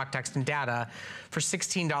 worth of talk, text, and data for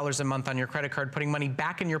 $16 a month on your credit card, putting money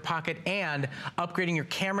back in your pocket and upgrading your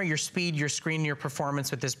camera, your speed, your screen, your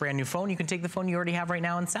performance with this brand new phone. You can take the phone you already have right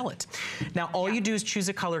now and sell it. Now, all you do is choose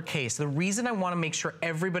a color case. The reason I want to make sure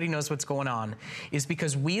everybody knows what's going on is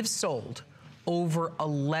because we have sold over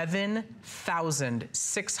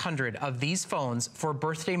 11,600 of these phones for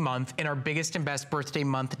birthday month in our biggest and best birthday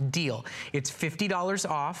month deal. It's $50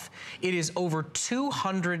 off. It is over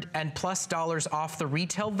 $200+ off the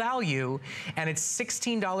retail value, and it's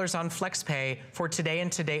 $16 on FlexPay for today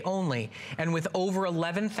and today only. And with over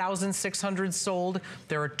 11,600 sold,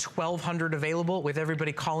 there are 1,200 available. With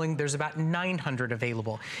everybody calling, there's about 900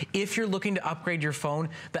 available. If you're looking to upgrade your phone,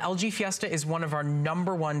 the LG Fiesta is one of our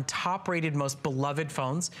 #1 top-rated, most most beloved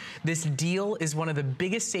phones. This deal is one of the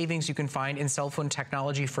biggest savings you can find in cell phone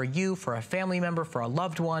technology for you, for a family member, for a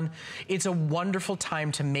loved one. It's a wonderful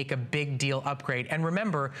time to make a big deal upgrade. And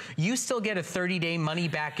remember, you still get a 30-day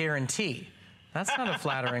money-back guarantee. That's not a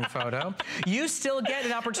flattering photo. You still get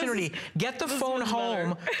an opportunity. Get the phone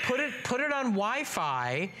home, put it on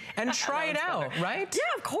Wi-Fi, and try it out, right?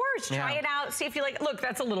 Yeah, of course. Try it out, see if you like it. Look,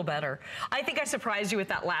 that's a little better. I think I surprised you with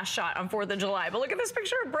that last shot on 4th of July, but look at this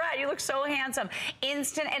picture of Brett. You look so handsome.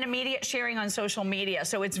 Instant and immediate sharing on social media.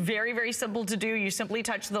 So it's very, very simple to do. You simply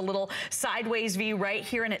touch the little sideways V right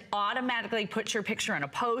here, and it automatically puts your picture in a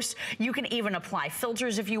post. You can even apply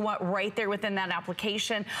filters if you want right there within that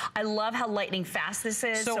application. I love how lightning fast this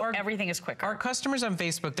is, so everything is quicker. Our customers on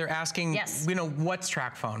Facebook, they're asking, you know, what's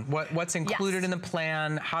TracFone? What's included in the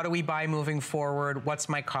plan? How do we buy moving forward? What's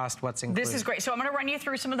my cost? What's included? This is great. So I'm going to run you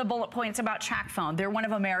through some of the bullet points about TracFone. They're one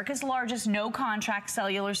of America's largest no-contract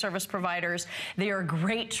cellular service providers. They are a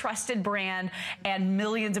great, trusted brand, and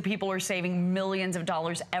millions of people are saving millions of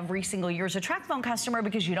dollars every single year as a TracFone customer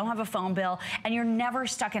because you don't have a phone bill and you're never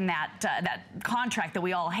stuck in that that contract that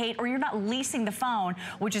we all hate, or you're not leasing the phone,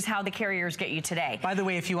 which is how the carriers get you today. By the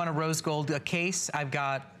way, if you want a rose gold case, I've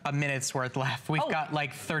got a minute's worth left. We've got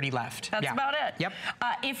like 30 left. That's about it. Yep.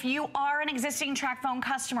 If you are an existing TracFone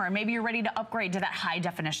customer, maybe you're ready to upgrade to that high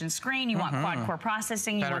definition screen, you want quad core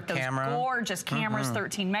processing, you want those gorgeous cameras,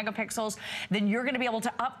 13 megapixels, then you're going to be able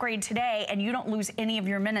to upgrade today and you don't lose any of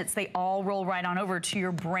your minutes. They all roll right on over to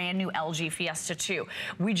your brand new LG Fiesta 2.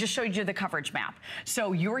 We just showed you the coverage map.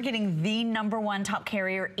 So you're getting the #1 top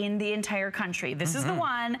carrier in the entire country. This is the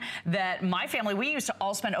one that my family, we used to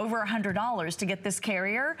all spend over $100 to get this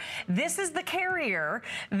carrier. This is the carrier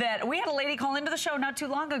that we had a lady call into the show not too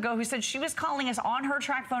long ago who said she was calling us on her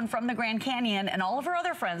TracFone from the Grand Canyon, and all of her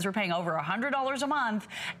other friends were paying over $100 a month,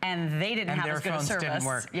 and they didn't have as good a service. Didn't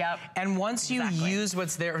work. Yep. And once you use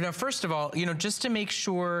what's there, now first of all, you know, just to make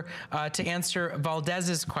sure to answer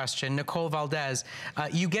Valdez's question, Nicole Valdez,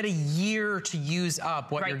 you get a year to use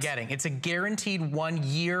up what you're getting. It's a guaranteed 1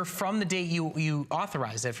 year from the date you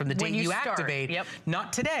authorize it, from the date you activate.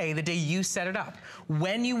 Not today, the day you set it up.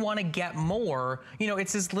 When you want to get more, you know,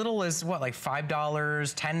 it's as little as what, like $5,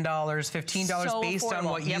 $10, $15 based on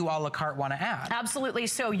what you a la carte want to add. Absolutely.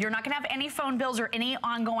 So you're not going to have any phone bills or any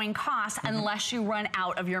ongoing costs unless you run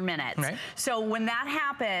out of your minutes. So when that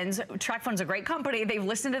happens, TracFone's a great company. They've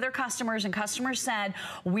listened to their customers, and customers said,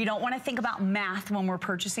 we don't want to think about math when we're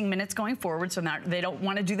purchasing minutes going forward, so they don't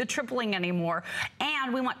want to do the tripling anymore.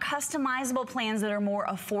 And we want customizable plans that are more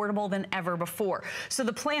affordable than ever before. So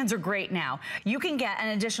the plans are great now. You can get an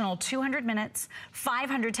additional 200 minutes,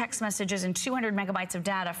 500 text messages, and 200 megabytes of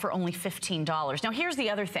data for only $15. Now, here's the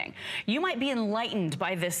other thing. You might be enlightened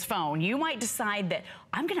by this phone. You might decide that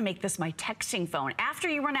I'm going to make this my texting phone. After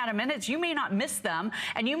you run out of minutes, you may not miss them,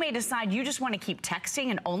 and you may decide you just want to keep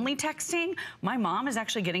texting and only texting. My mom is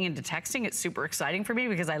actually getting into texting. It's super exciting for me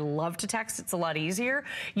because I love to text. It's a lot easier.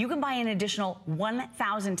 You can buy an additional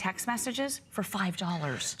 1,000 text messages for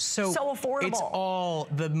 $5. So affordable. It's all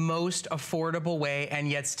the most affordable way, and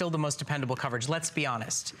yet still the most dependable coverage. Let's be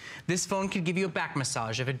honest. This phone could give you a back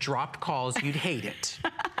massage. If it dropped calls, you'd hate it.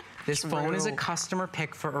 This phone is a customer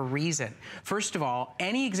pick for a reason. First of all,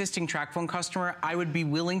 any existing TracFone customer, I would be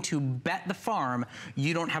willing to bet the farm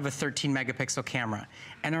you don't have a 13 megapixel camera.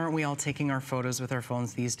 And aren't we all taking our photos with our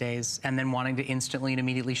phones these days and then wanting to instantly and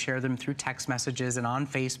immediately share them through text messages and on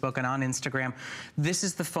Facebook and on Instagram? This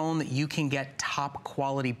is the phone that you can get top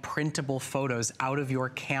quality printable photos out of your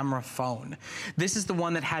camera phone. This is the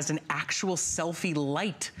one that has an actual selfie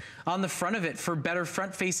light on the front of it for better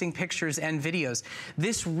front-facing pictures and videos.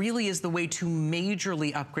 This really is the way to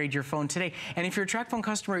majorly upgrade your phone today. And if you're a TracFone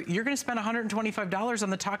customer, you're going to spend $125 on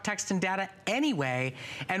the talk, text, and data anyway,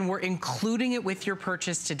 and we're including it with your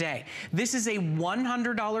purchase today. This is a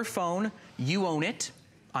 $100 phone. You own it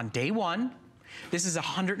on day one. This is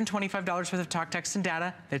 $125 worth of talk, text, and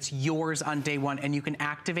data that's yours on day one, and you can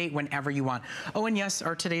activate whenever you want. Oh, and yes,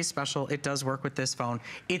 our today's special, it does work with this phone.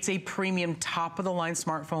 It's a premium top-of-the-line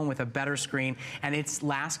smartphone with a better screen, and it's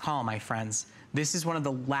last call, my friends. This is one of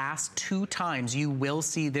the last 2 times you will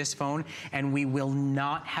see this phone, and we will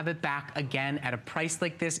not have it back again at a price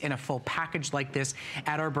like this, in a full package like this,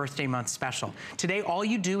 at our birthday month special. Today, all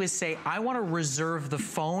you do is say, I want to reserve the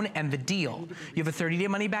phone and the deal. You have a 30-day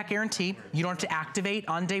money-back guarantee. You don't have to activate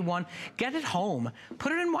on day one. Get it home.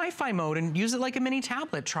 Put it in Wi-Fi mode and use it like a mini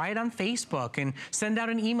tablet. Try it on Facebook and send out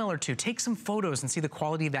an email or two. Take some photos and see the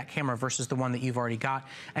quality of that camera versus the one that you've already got,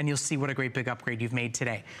 and you'll see what a great big upgrade you've made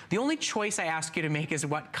today. The only choice I ask ask you to make is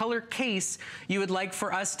what color case you would like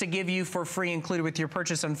for us to give you for free included with your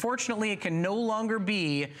purchase. Unfortunately, it can no longer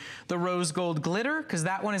be the rose gold glitter because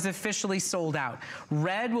that one is officially sold out.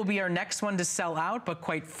 Red will be our next one to sell out, but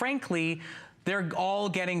quite frankly, they're all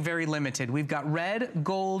getting very limited. We've got red,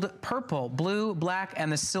 gold, purple, blue, black,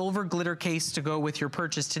 and the silver glitter case to go with your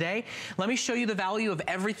purchase today. Let me show you the value of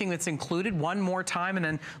everything that's included one more time, and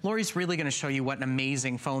then Lori's really gonna show you what an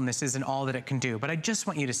amazing phone this is and all that it can do. But I just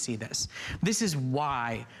want you to see this. This is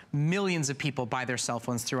why millions of people buy their cell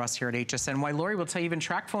phones through us here at HSN, why Lori will tell you even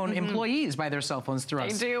TracFone employees buy their cell phones through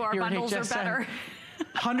us. They do, our bundles are better.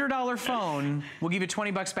 $100 phone will give you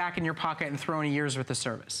 20 bucks back in your pocket and throw in a year's worth of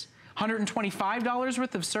service. $125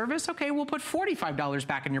 worth of service, okay, we'll put $45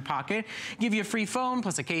 back in your pocket, give you a free phone,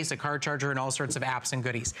 plus a case, a card charger, and all sorts of apps and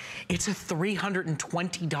goodies. It's a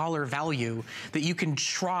 $320 value that you can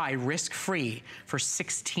try risk-free for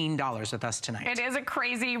 $16 with us tonight. It is a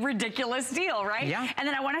crazy, ridiculous deal, right? Yeah. And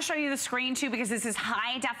then I want to show you the screen too, because this is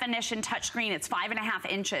high definition touchscreen. It's 5.5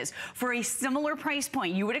 inches. For a similar price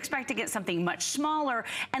point, you would expect to get something much smaller.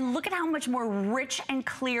 And look at how much more rich and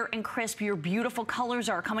clear and crisp your beautiful colors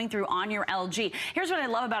are coming through on your LG. Here's what I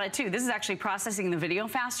love about it too. This is actually processing the video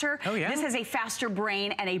faster. Oh yeah. This has a faster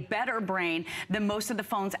brain and a better brain than most of the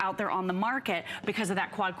phones out there on the market because of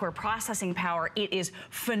that quad-core processing power. It is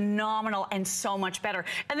phenomenal and so much better.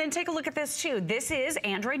 And then take a look at this too. This is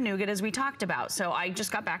Android Nougat, as we talked about. So I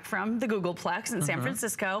just got back from the Googleplex in San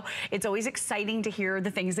Francisco. It's always exciting to hear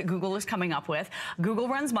the things that Google is coming up with. Google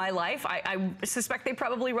runs my life. I suspect they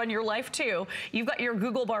probably run your life too. You've got your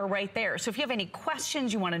Google bar right there. So if you have any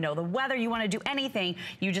questions, you want to know the weather, you want to do anything,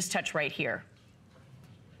 you just touch right here.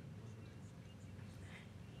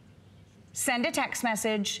 Send a text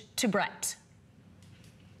message to Brett.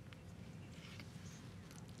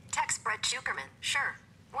 Text Brett Schukerman. Sure.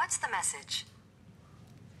 What's the message?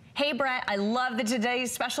 Hey Brett, I love that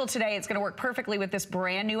today's special today. It's going to work perfectly with this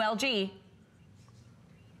brand new LG.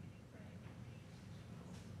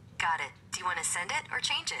 Got it. Do you want to send it or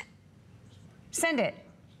change it? Send it.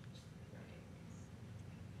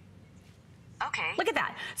 Okay. Look at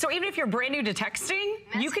that. So even if you're brand new to texting,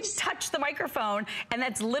 you can touch the microphone, and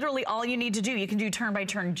that's literally all you need to do. You can do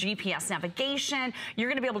turn-by-turn GPS navigation. You're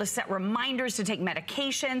going to be able to set reminders to take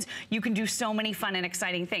medications. You can do so many fun and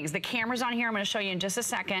exciting things. The camera's on here. I'm going to show you in just a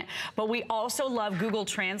second. But we also love Google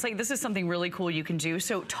Translate. This is something really cool you can do.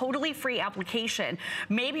 So totally free application.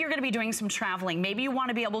 Maybe you're going to be doing some traveling. Maybe you want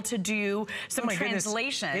to be able to do some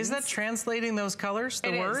translations. Is that translating those colors,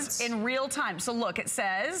 the words? It is, in real time. So look, it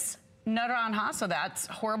says naranja, so that's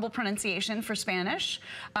horrible pronunciation for Spanish,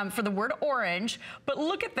 for the word orange. But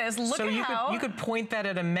look at this, look at how... you could point that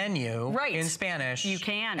at a menu in Spanish. You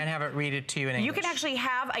can. And have it read it to you in English. You can actually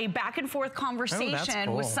have a back and forth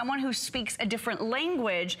conversation with someone who speaks a different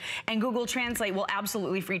language, and Google Translate will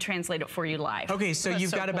absolutely free translate it for you live. Okay, so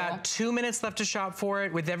you've got about 2 minutes left to shop for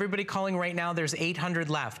it. With everybody calling right now, there's 800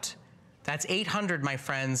 left. That's 800, my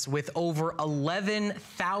friends, with over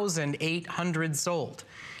 11,800 sold.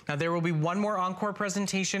 Now, there will be one more encore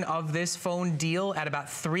presentation of this phone deal at about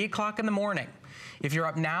 3 o'clock in the morning. If you're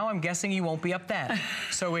up now, I'm guessing you won't be up then.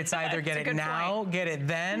 So it's either get it now, get it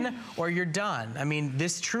then, or you're done. I mean,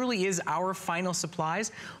 this truly is our final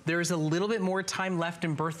supplies. There is a little bit more time left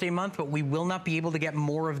in birthday month, but we will not be able to get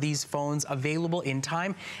more of these phones available in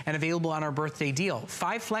time and available on our birthday deal.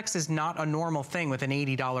 5 Flex is not a normal thing with an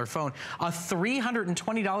 $80 phone. A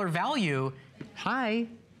 $320 value,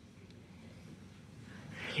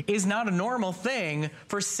 is not a normal thing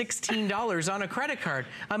for $16 on a credit card.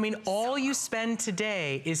 I mean, all you spend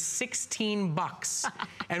today is 16 bucks,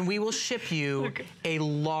 and we will ship you a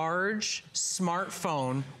large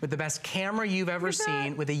smartphone with the best camera you've ever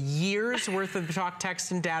seen, with a year's worth of talk,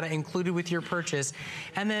 text, and data included with your purchase,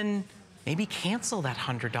 and then maybe cancel that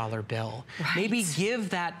 $100 bill. Maybe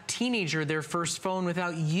give that teenager their first phone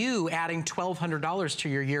without you adding $1,200 to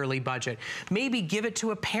your yearly budget. Maybe give it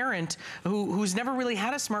to a parent who's never really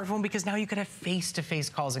had a smartphone, because now you could have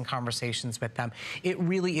face-to-face calls and conversations with them. It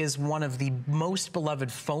really is one of the most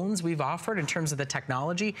beloved phones we've offered in terms of the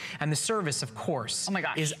technology, and the service, of course,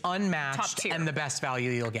 is unmatched and the best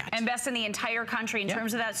value you'll get. And best in the entire country in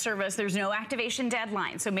terms of that service. There's no activation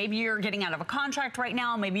deadline. So maybe you're getting out of a contract right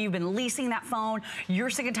now, maybe you've been leasing that phone, you're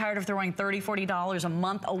sick and tired of throwing $30, $40 a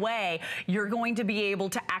month away, you're going to be able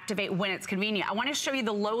to activate when it's convenient. I want to show you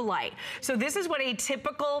the low light. So this is what a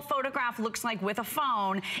typical photograph looks like with a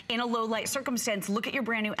phone in a low light circumstance. Look at your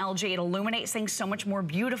brand new LG. It illuminates things so much more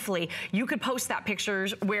beautifully. You could post that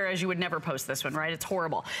pictures, whereas you would never post this one, right? It's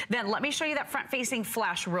horrible. Then let me show you that front-facing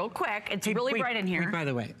flash real quick. It's really bright in here. By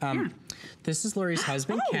the way, this is Lori's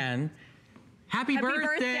husband, Ken. Happy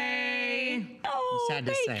birthday! Lonnie. Oh, sad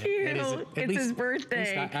to thank say. you. It's his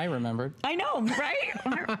birthday. At least I remembered. I know, right?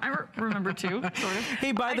 I remember too, sort of.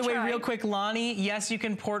 Hey, by the way, real quick, Lonnie, yes, you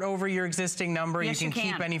can port over your existing number. Yes, you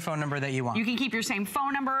can keep any phone number that you want. You can keep your same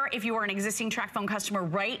phone number. If you are an existing TracFone customer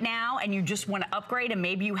right now and you just want to upgrade and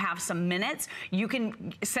maybe you have some minutes, you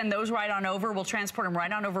can send those right on over. We'll transport them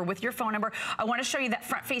right on over with your phone number. I want to show you that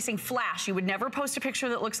front-facing flash. You would never post a picture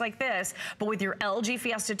that looks like this, but with your LG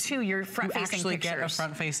Fiesta 2, your front-facing pictures. You actually get a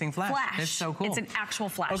front-facing flash. It's so cool. It's an actual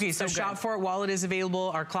flash. Okay, so shop for it while it is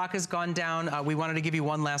available. Our clock has gone down. We wanted to give you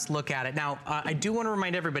one last look at it. Now, I do want to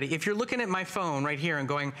remind everybody, if you're looking at my phone right here and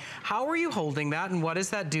going, how are you holding that and what is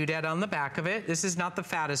that doodad on the back of it? This is not the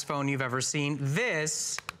fattest phone you've ever seen.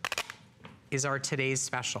 This is our today's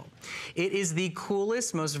special. It is the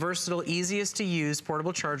coolest, most versatile, easiest to use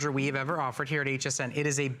portable charger we have ever offered here at HSN. It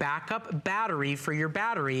is a backup battery for your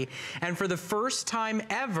battery, and for the first time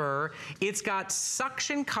ever, it's got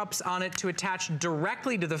suction cups on it to attach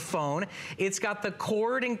directly to the phone. It's got the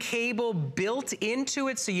cord and cable built into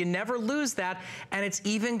it so you never lose that, and it's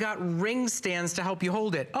even got ring stands to help you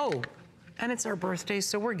hold it. Oh, and it's our birthday,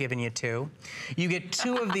 so we're giving you 2. You get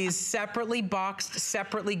 2 of these separately boxed,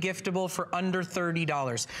 separately giftable for under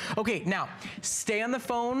 $30. Okay, now, stay on the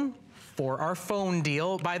phone for our phone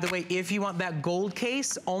deal. By the way, if you want that gold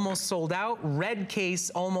case, almost sold out. Red case,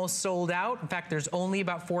 almost sold out. In fact, there's only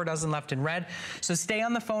about 4 dozen left in red. So stay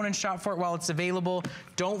on the phone and shop for it while it's available.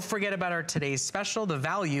 Don't forget about our today's special. The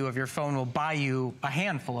value of your phone will buy you a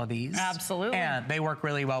handful of these. Absolutely. And they work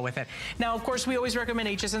really well with it. Now, of course, we always recommend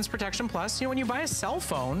HSN's Protection Plus. You know, when you buy a cell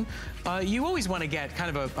phone, you always want to get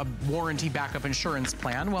kind of a warranty backup insurance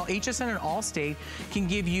plan. Well, HSN and Allstate can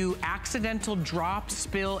give you accidental drop,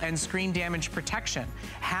 spill, and screen damage protection.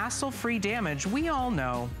 Hassle-free damage, we all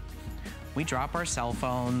know. We drop our cell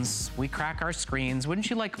phones, we crack our screens. Wouldn't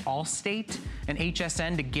you like Allstate and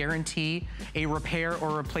HSN to guarantee a repair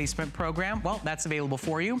or replacement program? Well, that's available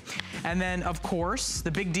for you. And then, of course,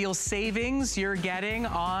 the big deal savings you're getting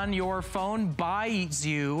on your phone buys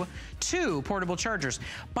you 2 portable chargers.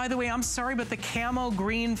 By the way, I'm sorry, but the camo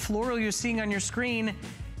green floral you're seeing on your screen,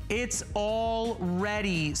 it's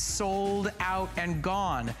already sold out and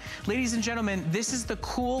gone. Ladies and gentlemen, this is the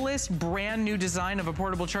coolest brand new design of a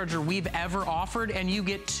portable charger we've ever offered, and you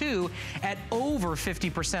get 2 at over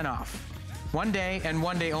 50% off. One day and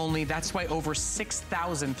one day only. That's why over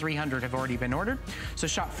 6,300 have already been ordered. So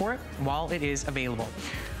shop for it while it is available.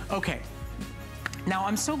 Okay. Now,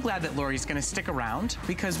 I'm so glad that Lori's gonna stick around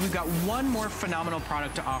because we've got one more phenomenal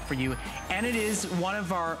product to offer you, and it is one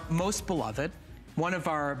of our most beloved, one of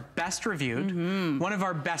our best reviewed, one of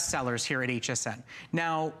our best sellers here at HSN.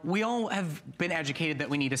 Now, we all have been educated that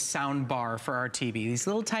we need a sound bar for our TV. These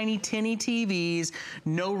little tiny tinny TVs,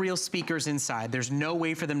 no real speakers inside. There's no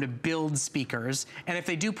way for them to build speakers. And if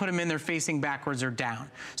they do put them in, they're facing backwards or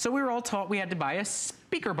down. So we were all taught we had to buy a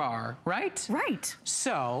speaker bar, right? Right.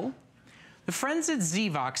 So the friends at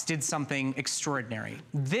Zvox did something extraordinary.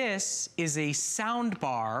 This is a sound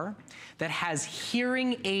bar that has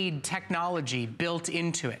hearing aid technology built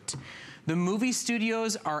into it. The movie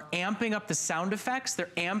studios are amping up the sound effects,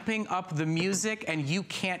 they're amping up the music, and you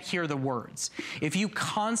can't hear the words. If you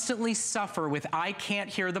constantly suffer with I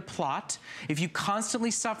can't hear the plot, if you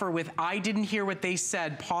constantly suffer with I didn't hear what they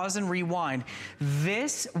said, pause and rewind,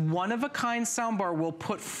 this one-of-a-kind soundbar will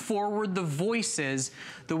put forward the voices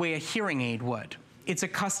the way a hearing aid would. It's a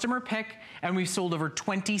customer pick, and we've sold over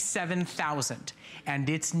 27,000, and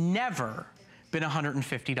it's never been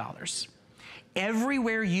 $150.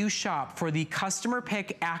 Everywhere you shop for the customer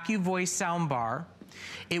pick AccuVoice soundbar,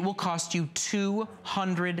 it will cost you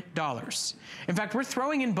 $200. In fact, we're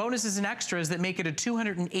throwing in bonuses and extras that make it a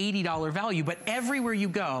 $280 value, but everywhere you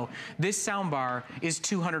go, this soundbar is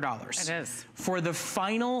 $200. It is. For the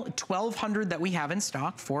final 1,200 that we have in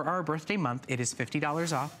stock for our birthday month, it is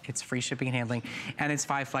 $50 off, it's free shipping and handling, and it's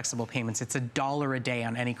 5 flexible payments. It's $1 a day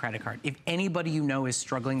on any credit card. If anybody you know is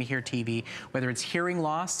struggling to hear TV, whether it's hearing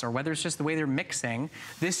loss or whether it's just the way they're mixing,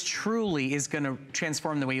 this truly is gonna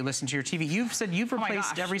transform the way you listen to your TV. You've said you've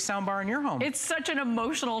replaced every soundbar in your home. It's such an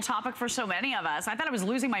emotional topic for so many of us. I thought I was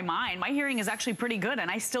losing my mind. My hearing is actually pretty good,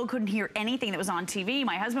 and I still couldn't hear anything that was on TV.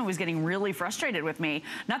 My husband was getting really frustrated with me.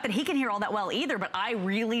 Not that he can hear all that well either, but I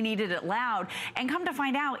really needed it loud. And come to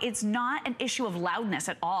find out, it's not an issue of loudness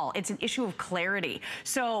at all. It's an issue of clarity.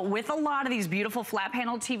 So with a lot of these beautiful flat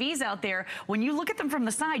panel TVs out there, when you look at them from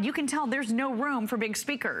the side, you can tell there's no room for big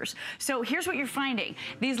speakers. So here's what you're finding.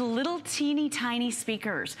 These little teeny tiny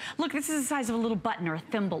speakers. Look, this is the size of a little button button or a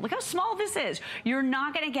thimble. Look how small this is. You're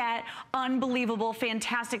not gonna get unbelievable,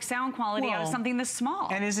 fantastic sound quality out of something this small.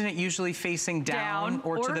 And isn't it usually facing down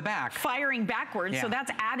or to the back? Firing backwards, so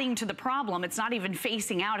that's adding to the problem. It's not even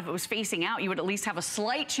facing out. If it was facing out, you would at least have a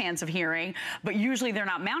slight chance of hearing, but usually they're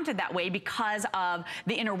not mounted that way because of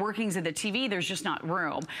the inner workings of the TV. There's just not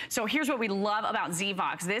room. So here's what we love about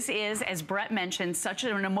Zvox. This is, as Brett mentioned, such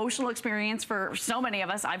an emotional experience for so many of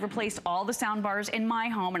us. I've replaced all the sound bars in my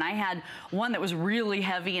home, and I had one that was really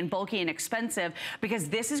heavy and bulky and expensive, because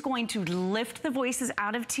this is going to lift the voices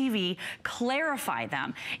out of TV, clarify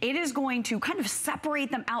them. It is going to kind of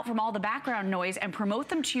separate them out from all the background noise and promote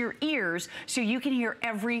them to your ears so you can hear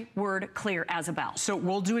every word clear as a bell. So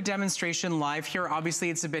we'll do a demonstration live here. Obviously,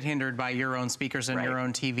 it's a bit hindered by your own speakers and your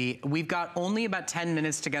own TV. We've got only about 10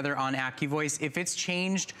 minutes together on AccuVoice. If it's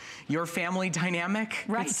changed your family dynamic,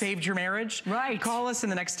 it saved your marriage, call us in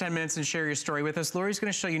the next 10 minutes and share your story with us. Lori's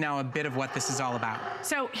going to show you now a bit of what this is all about.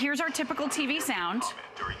 So here's our typical TV sound.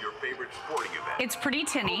 During your favorite sporting event. It's pretty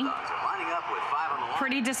tinny.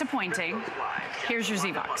 Pretty disappointing. Here's your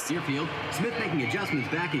Zvox. Deerfield, Smith making adjustments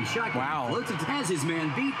back in shotgun. Wow. Floats it as his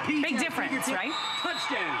man beat Pete. Big difference, right?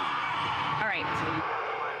 Touchdown. All right.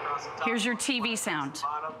 Here's your TV sound.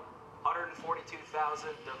 142,000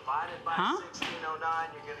 divided by 1609,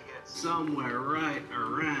 you're going to get somewhere right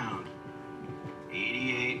around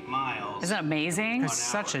 88 miles. Isn't that amazing? There's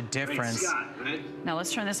such a difference. Now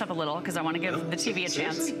let's turn this up a little because I want to give the TV a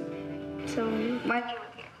chance.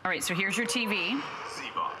 All right, so here's your TV.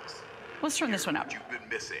 Zvox. Let's turn this one up. You've been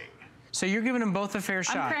missing. So you're giving them both a fair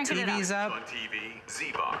shot. TV's up. On TV,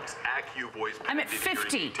 Zvox, AccuVoice. I'm at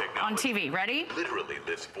 50 on TV. Ready? Literally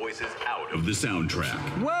lifts voices out of the soundtrack.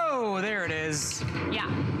 Whoa, there it is. Yeah.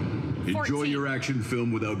 Enjoy 14. your action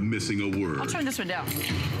film without missing a word. I'll turn this one down.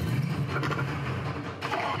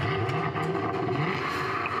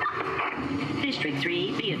 District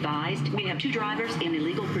 3, be advised, we have 2 drivers in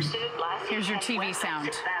illegal pursuit. Here's your TV sound.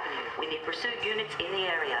 We need pursuit units in the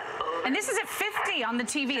area. And this is at 50 on the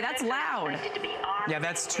TV. That's loud. Yeah,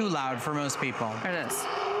 that's too loud for most people. There it is.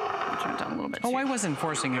 I'll turn it down a little bit. Oh, I wasn't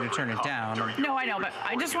forcing you to turn it down. No, I know, but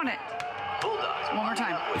I just want it. One more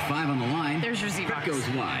time. With 5 on the line. There's your Zvox. Goes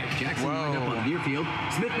wide. Jackson lined up on Deerfield.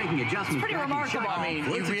 Smith making adjustments. It's pretty remarkable. I mean,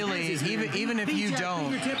 you really, even if you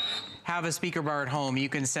don't have a speaker bar at home, you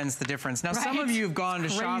can sense the difference. Now, some of you have gone to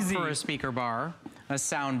shop for a speaker bar, a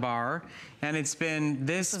sound bar, and it's been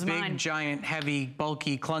this big, giant, heavy,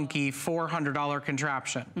 bulky, clunky, $400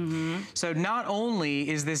 contraption. So not only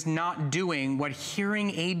is this not doing what hearing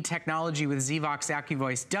aid technology with Zvox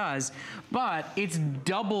AccuVoice does, but it's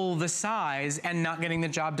double the size and not getting the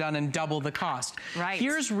job done and double the cost.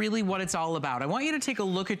 Here's really what it's all about. I want you to take a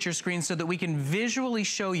look at your screen so that we can visually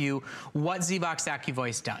show you what Zvox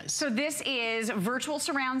AccuVoice does. So this is virtual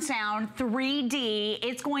surround sound, 3D.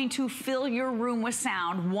 It's going to fill your room with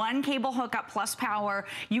sound. One cable hookup plus power.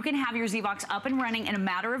 You can have your Zvox up and running in a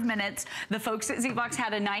matter of minutes. The folks at Zvox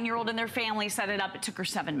had a 9-year-old in their family set it up. It took her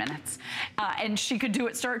 7 minutes. And she could do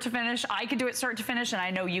it start to finish. I could do it start to finish, and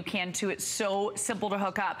I know you can too. It's so simple to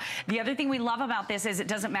hook up. The other thing we love about this is it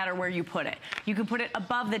doesn't matter where you put it. You can put it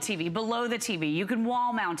above the TV, below the TV. You can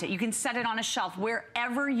wall mount it. You can set it on a shelf.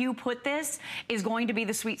 Wherever you put this is going to be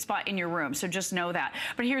the sweet spot in your room. So just know that.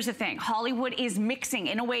 But here's the thing. Hollywood is mixing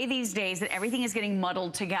in a way these days that everything is getting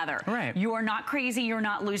muddled together. You are not crazy. You're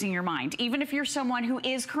not losing your mind. Even if you're someone who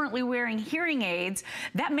is currently wearing hearing aids,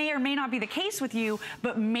 that may or may not be the case with you,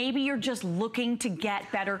 but maybe you're just looking to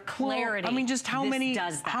get better clarity. Well, I mean, just how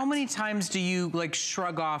many times do you like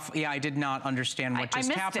shrug off, yeah, I did not understand what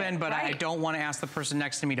just happened, but I don't want to ask the person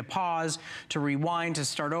next to me to pause, to rewind, to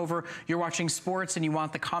start over. You're watching sports and you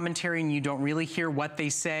want the commentary and you don't really hear what they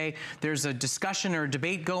say. There's a discussion or a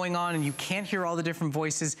debate going on and you can't hear all the different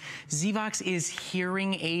voices. Zvox is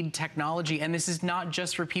hearing aid technology, and this is not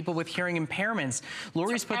just for people with hearing impairments.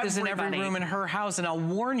 Lori's put this in every room in her house, and I'll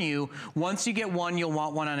warn you, once you get one, you'll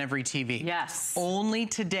want one on every TV. Yes. Only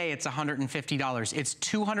today it's $150. It's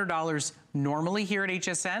 $200 normally here at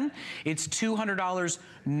HSN. It's $200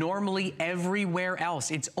 normally everywhere else.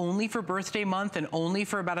 It's only for birthday month and only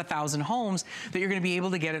for about 1,000 homes that you're going to be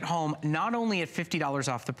able to get it home, not only at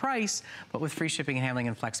 $50 off the price, but with free shipping and handling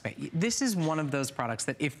and FlexPay. This is one of those products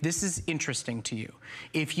that if this is interesting to you,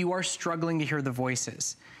 if you are struggling to hear the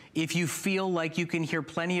voices, if you feel like you can hear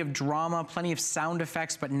plenty of drama, plenty of sound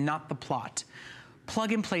effects, but not the plot,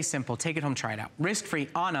 Plug and play simple. Take it home, try it out. Risk-free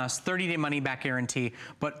on us, 30-day money-back guarantee,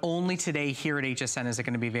 but only today here at HSN is it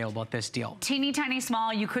going to be available at this deal. Teeny tiny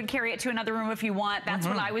small. You could carry it to another room if you want. That's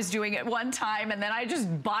what I was doing at one time, and then I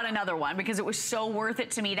just bought another one because it was so worth it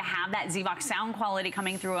to me to have that Zvox sound quality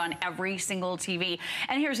coming through on every single TV.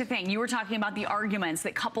 And here's the thing. You were talking about the arguments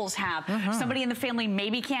that couples have. Somebody in the family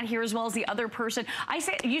maybe can't hear as well as the other person. I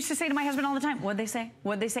used to say to my husband all the time, what'd they say?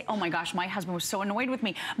 What'd they say? Oh my gosh, my husband was so annoyed with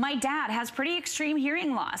me. My dad has pretty extreme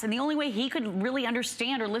hearing loss, and the only way he could really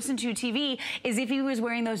understand or listen to TV is if he was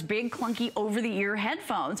wearing those big clunky over-the-ear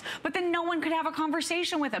headphones. But then no one could have a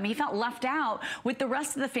conversation with him. He felt left out with the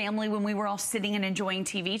rest of the family when we were all sitting and enjoying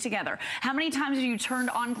TV together. How many times have you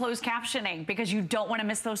turned on closed captioning because you don't want to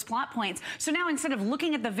miss those plot points? So now instead of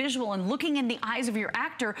looking at the visual and looking in the eyes of your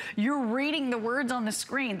actor, you're reading the words on the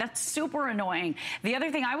screen. That's super annoying. The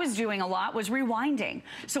other thing I was doing a lot was rewinding.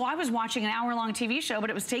 So I was watching an hour-long TV show,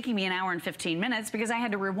 but it was taking me an hour and 15 minutes because I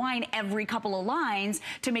had to rewind every couple of lines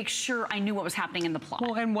to make sure I knew what was happening in the plot.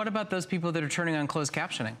 Well, and what about those people that are turning on closed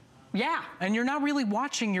captioning? Yeah. And you're not really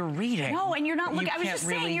watching, you're reading. No, and you're not looking, I was just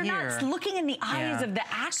saying, you're not looking in the eyes of the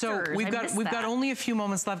actors. So we've got only a few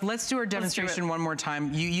moments left. Let's do our demonstration one more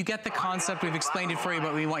time. You get the concept, we've explained it for you,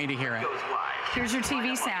 but we want you to hear it. Here's your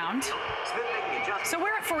TV sound. So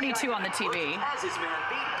we're at 42 on the TV.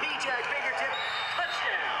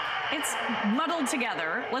 It's muddled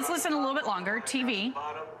together. Let's listen a little bit longer. TV.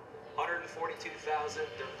 142,000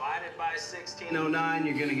 divided by 1609,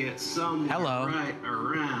 you're going to get somewhere right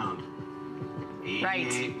around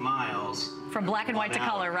 88 miles. From black and white to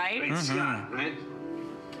color, right? Right?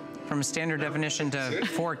 From standard definition to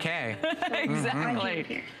 4K.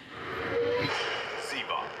 Exactly.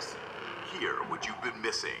 Zvox. Hear what you've been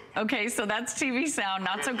missing. Okay, so that's TV sound,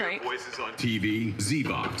 not so great. Voices on TV.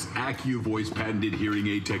 Zvox, AccuVoice patented hearing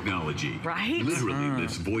aid technology. Right? Literally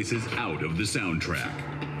lifts voices out of the soundtrack.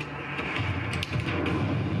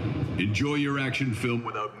 Enjoy your action film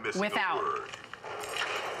without missing a word.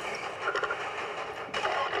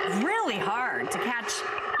 Really hard to catch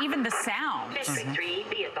even the sound. District 3,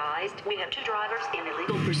 be advised, we have 2 drivers in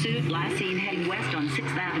illegal pursuit, last seen heading west on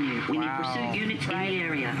 6th Avenue. We need pursuit units in the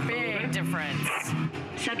area. Big difference.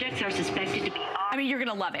 Subjects are suspected to be I mean, you're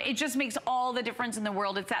gonna love it. It just makes all the difference in the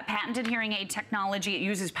world. It's that patented hearing aid technology. It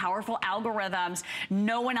uses powerful algorithms.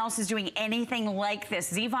 No one else is doing anything like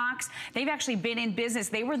this. Zvox, they've actually been in business.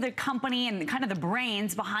 They were the company and kind of the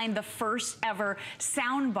brains behind the first ever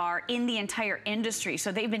sound bar in the entire industry.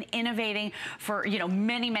 So they've been innovating for, you know,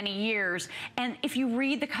 many, many years. And if you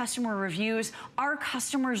read the customer reviews, our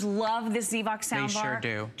customers love this Zvox sound bar. They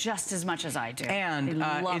sure do. Just as much as I do. And they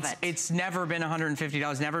love it. It's never been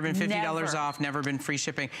 $150, never been $50 off, never been free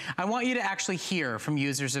shipping. I want you to actually hear from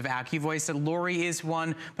users of AccuVoice that Lori is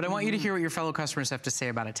one, but I want you to hear what your fellow customers have to say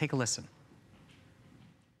about it. Take a listen.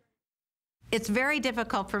 It's very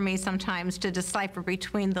difficult for me sometimes to decipher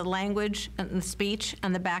between the language and the speech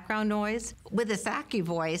and the background noise. With this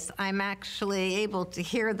AccuVoice, I'm actually able to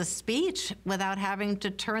hear the speech without having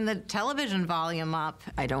to turn the television volume up.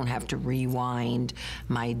 I don't have to rewind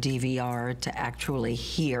my DVR to actually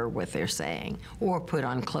hear what they're saying or put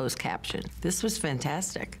on closed caption. This was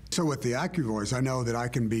fantastic. So with the AccuVoice, I know that I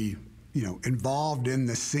can be, you know, involved in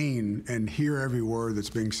the scene and hear every word that's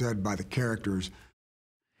being said by the characters.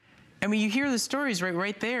 I mean, you hear the stories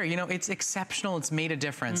right there. You know, it's exceptional. It's made a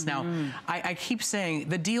difference. Now, I keep saying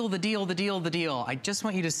the deal, the deal, the deal, the deal. I just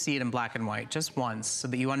want you to see it in black and white just once so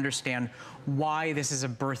that you understand why this is a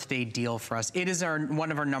birthday deal for us. It is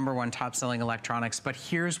one of our #1 top-selling electronics, but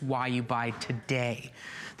here's why you buy today.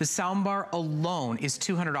 The soundbar alone is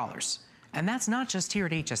 $200. And that's not just here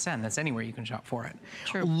at HSN, that's anywhere you can shop for it.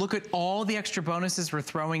 True. Look at all the extra bonuses we're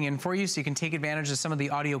throwing in for you so you can take advantage of some of the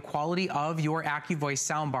audio quality of your AccuVoice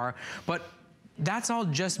soundbar. But that's all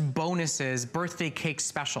just bonuses, birthday cake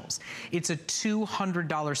specials. It's a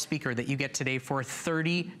 $200 speaker that you get today for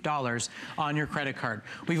 $30 on your credit card.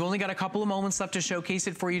 We've only got a couple of moments left to showcase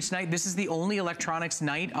it for you tonight. This is the only electronics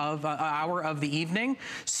night of hour of the evening.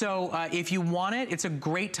 So if you want it, it's a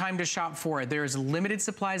great time to shop for it. There's limited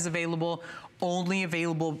supplies available. Only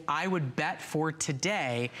available, I would bet, for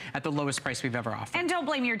today at the lowest price we've ever offered. And don't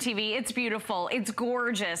blame your TV. It's beautiful. It's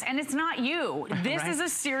gorgeous. And it's not you. This is a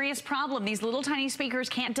serious problem. These little tiny speakers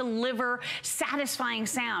can't deliver satisfying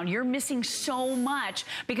sound. You're missing so much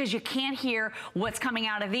because you can't hear what's coming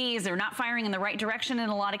out of these. They're not firing in the right direction in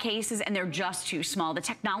a lot of cases, and they're just too small. The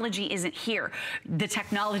technology isn't here. The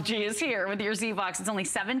technology is here with your Zvox. It's only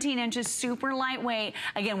 17 inches, super lightweight.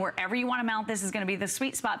 Again, wherever you want to mount this is going to be the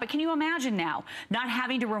sweet spot. But can you imagine now? now, not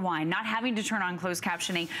having to rewind, not having to turn on closed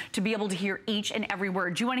captioning, to be able to hear each and every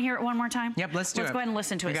word. Do you want to hear it one more time? Yep, let's do it. Let's go ahead and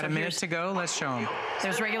listen to it. We got a minute to go. Let's show them.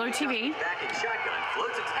 There's regular TV. Back in shotgun,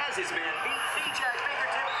 floats it as his man beat D-Jack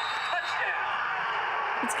fingertip,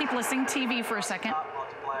 touchdown. Let's keep listening. TV for a second.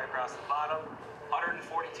 Multiply across the bottom,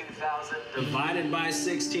 142,000. Divided by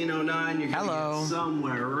 1609, you're gonna get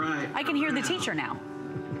somewhere right. I can hear the teacher now.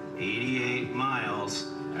 88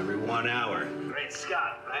 miles every 1 hour. Great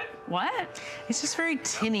Scott, right? What? It's just very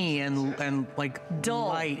tinny and like dull,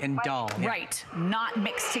 light and dull. Right, not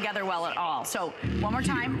mixed together well at all. So one more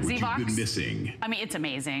time, Z-Box. You've been missing. I mean, it's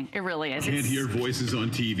amazing. It really is. Can't hear voices on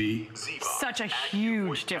TV? Such a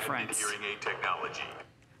huge difference. Hearing aid technology.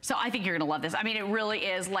 So I think you're gonna love this. I mean, it really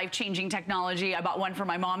is life-changing technology. I bought one for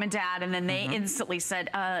my mom and dad, and then they instantly said,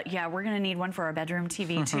 yeah, we're gonna need one for our bedroom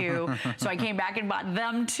TV too. So I came back and bought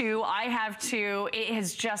them too. I have two. It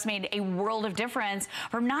has just made a world of difference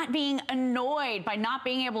from not being annoyed by not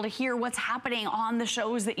being able to hear what's happening on the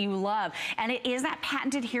shows that you love. And it is that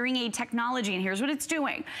patented hearing aid technology, and here's what it's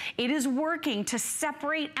doing. It is working to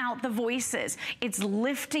separate out the voices. It's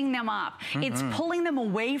lifting them up. It's pulling them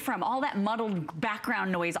away from all that muddled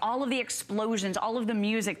background noise, all of the explosions, all of the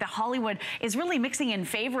music that Hollywood is really mixing in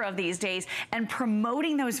favor of these days, and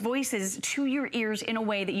promoting those voices to your ears in a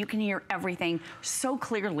way that you can hear everything so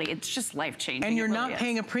clearly. It's just life-changing. And you're not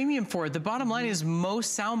paying a premium for it. The bottom line is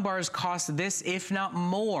most sound bars cost this, if not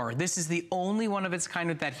more. This is the only one of its kind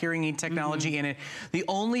with that hearing aid technology in it. The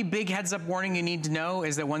only big heads up warning you need to know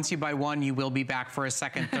is that once you buy one, you will be back for a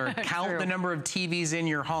second, third. Count the number of TVs in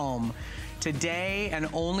your home. Today, and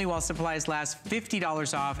only while supplies last,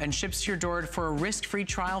 $50 off, and ships to your door for a risk-free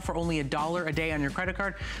trial for only $1 a day on your credit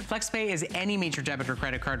card. FlexPay is any major debit or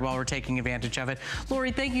credit card while we're taking advantage of it.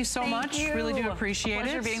 Lori, thank you so much. Really do appreciate it.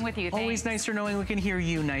 Pleasure being with you. Always nicer knowing we can hear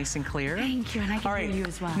you nice and clear. Thank you, and I can hear you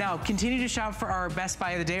as well. Now, continue to shop for our Best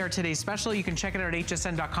Buy of the Day or today's special. You can check it out at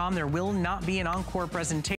hsn.com. There will not be an encore presentation.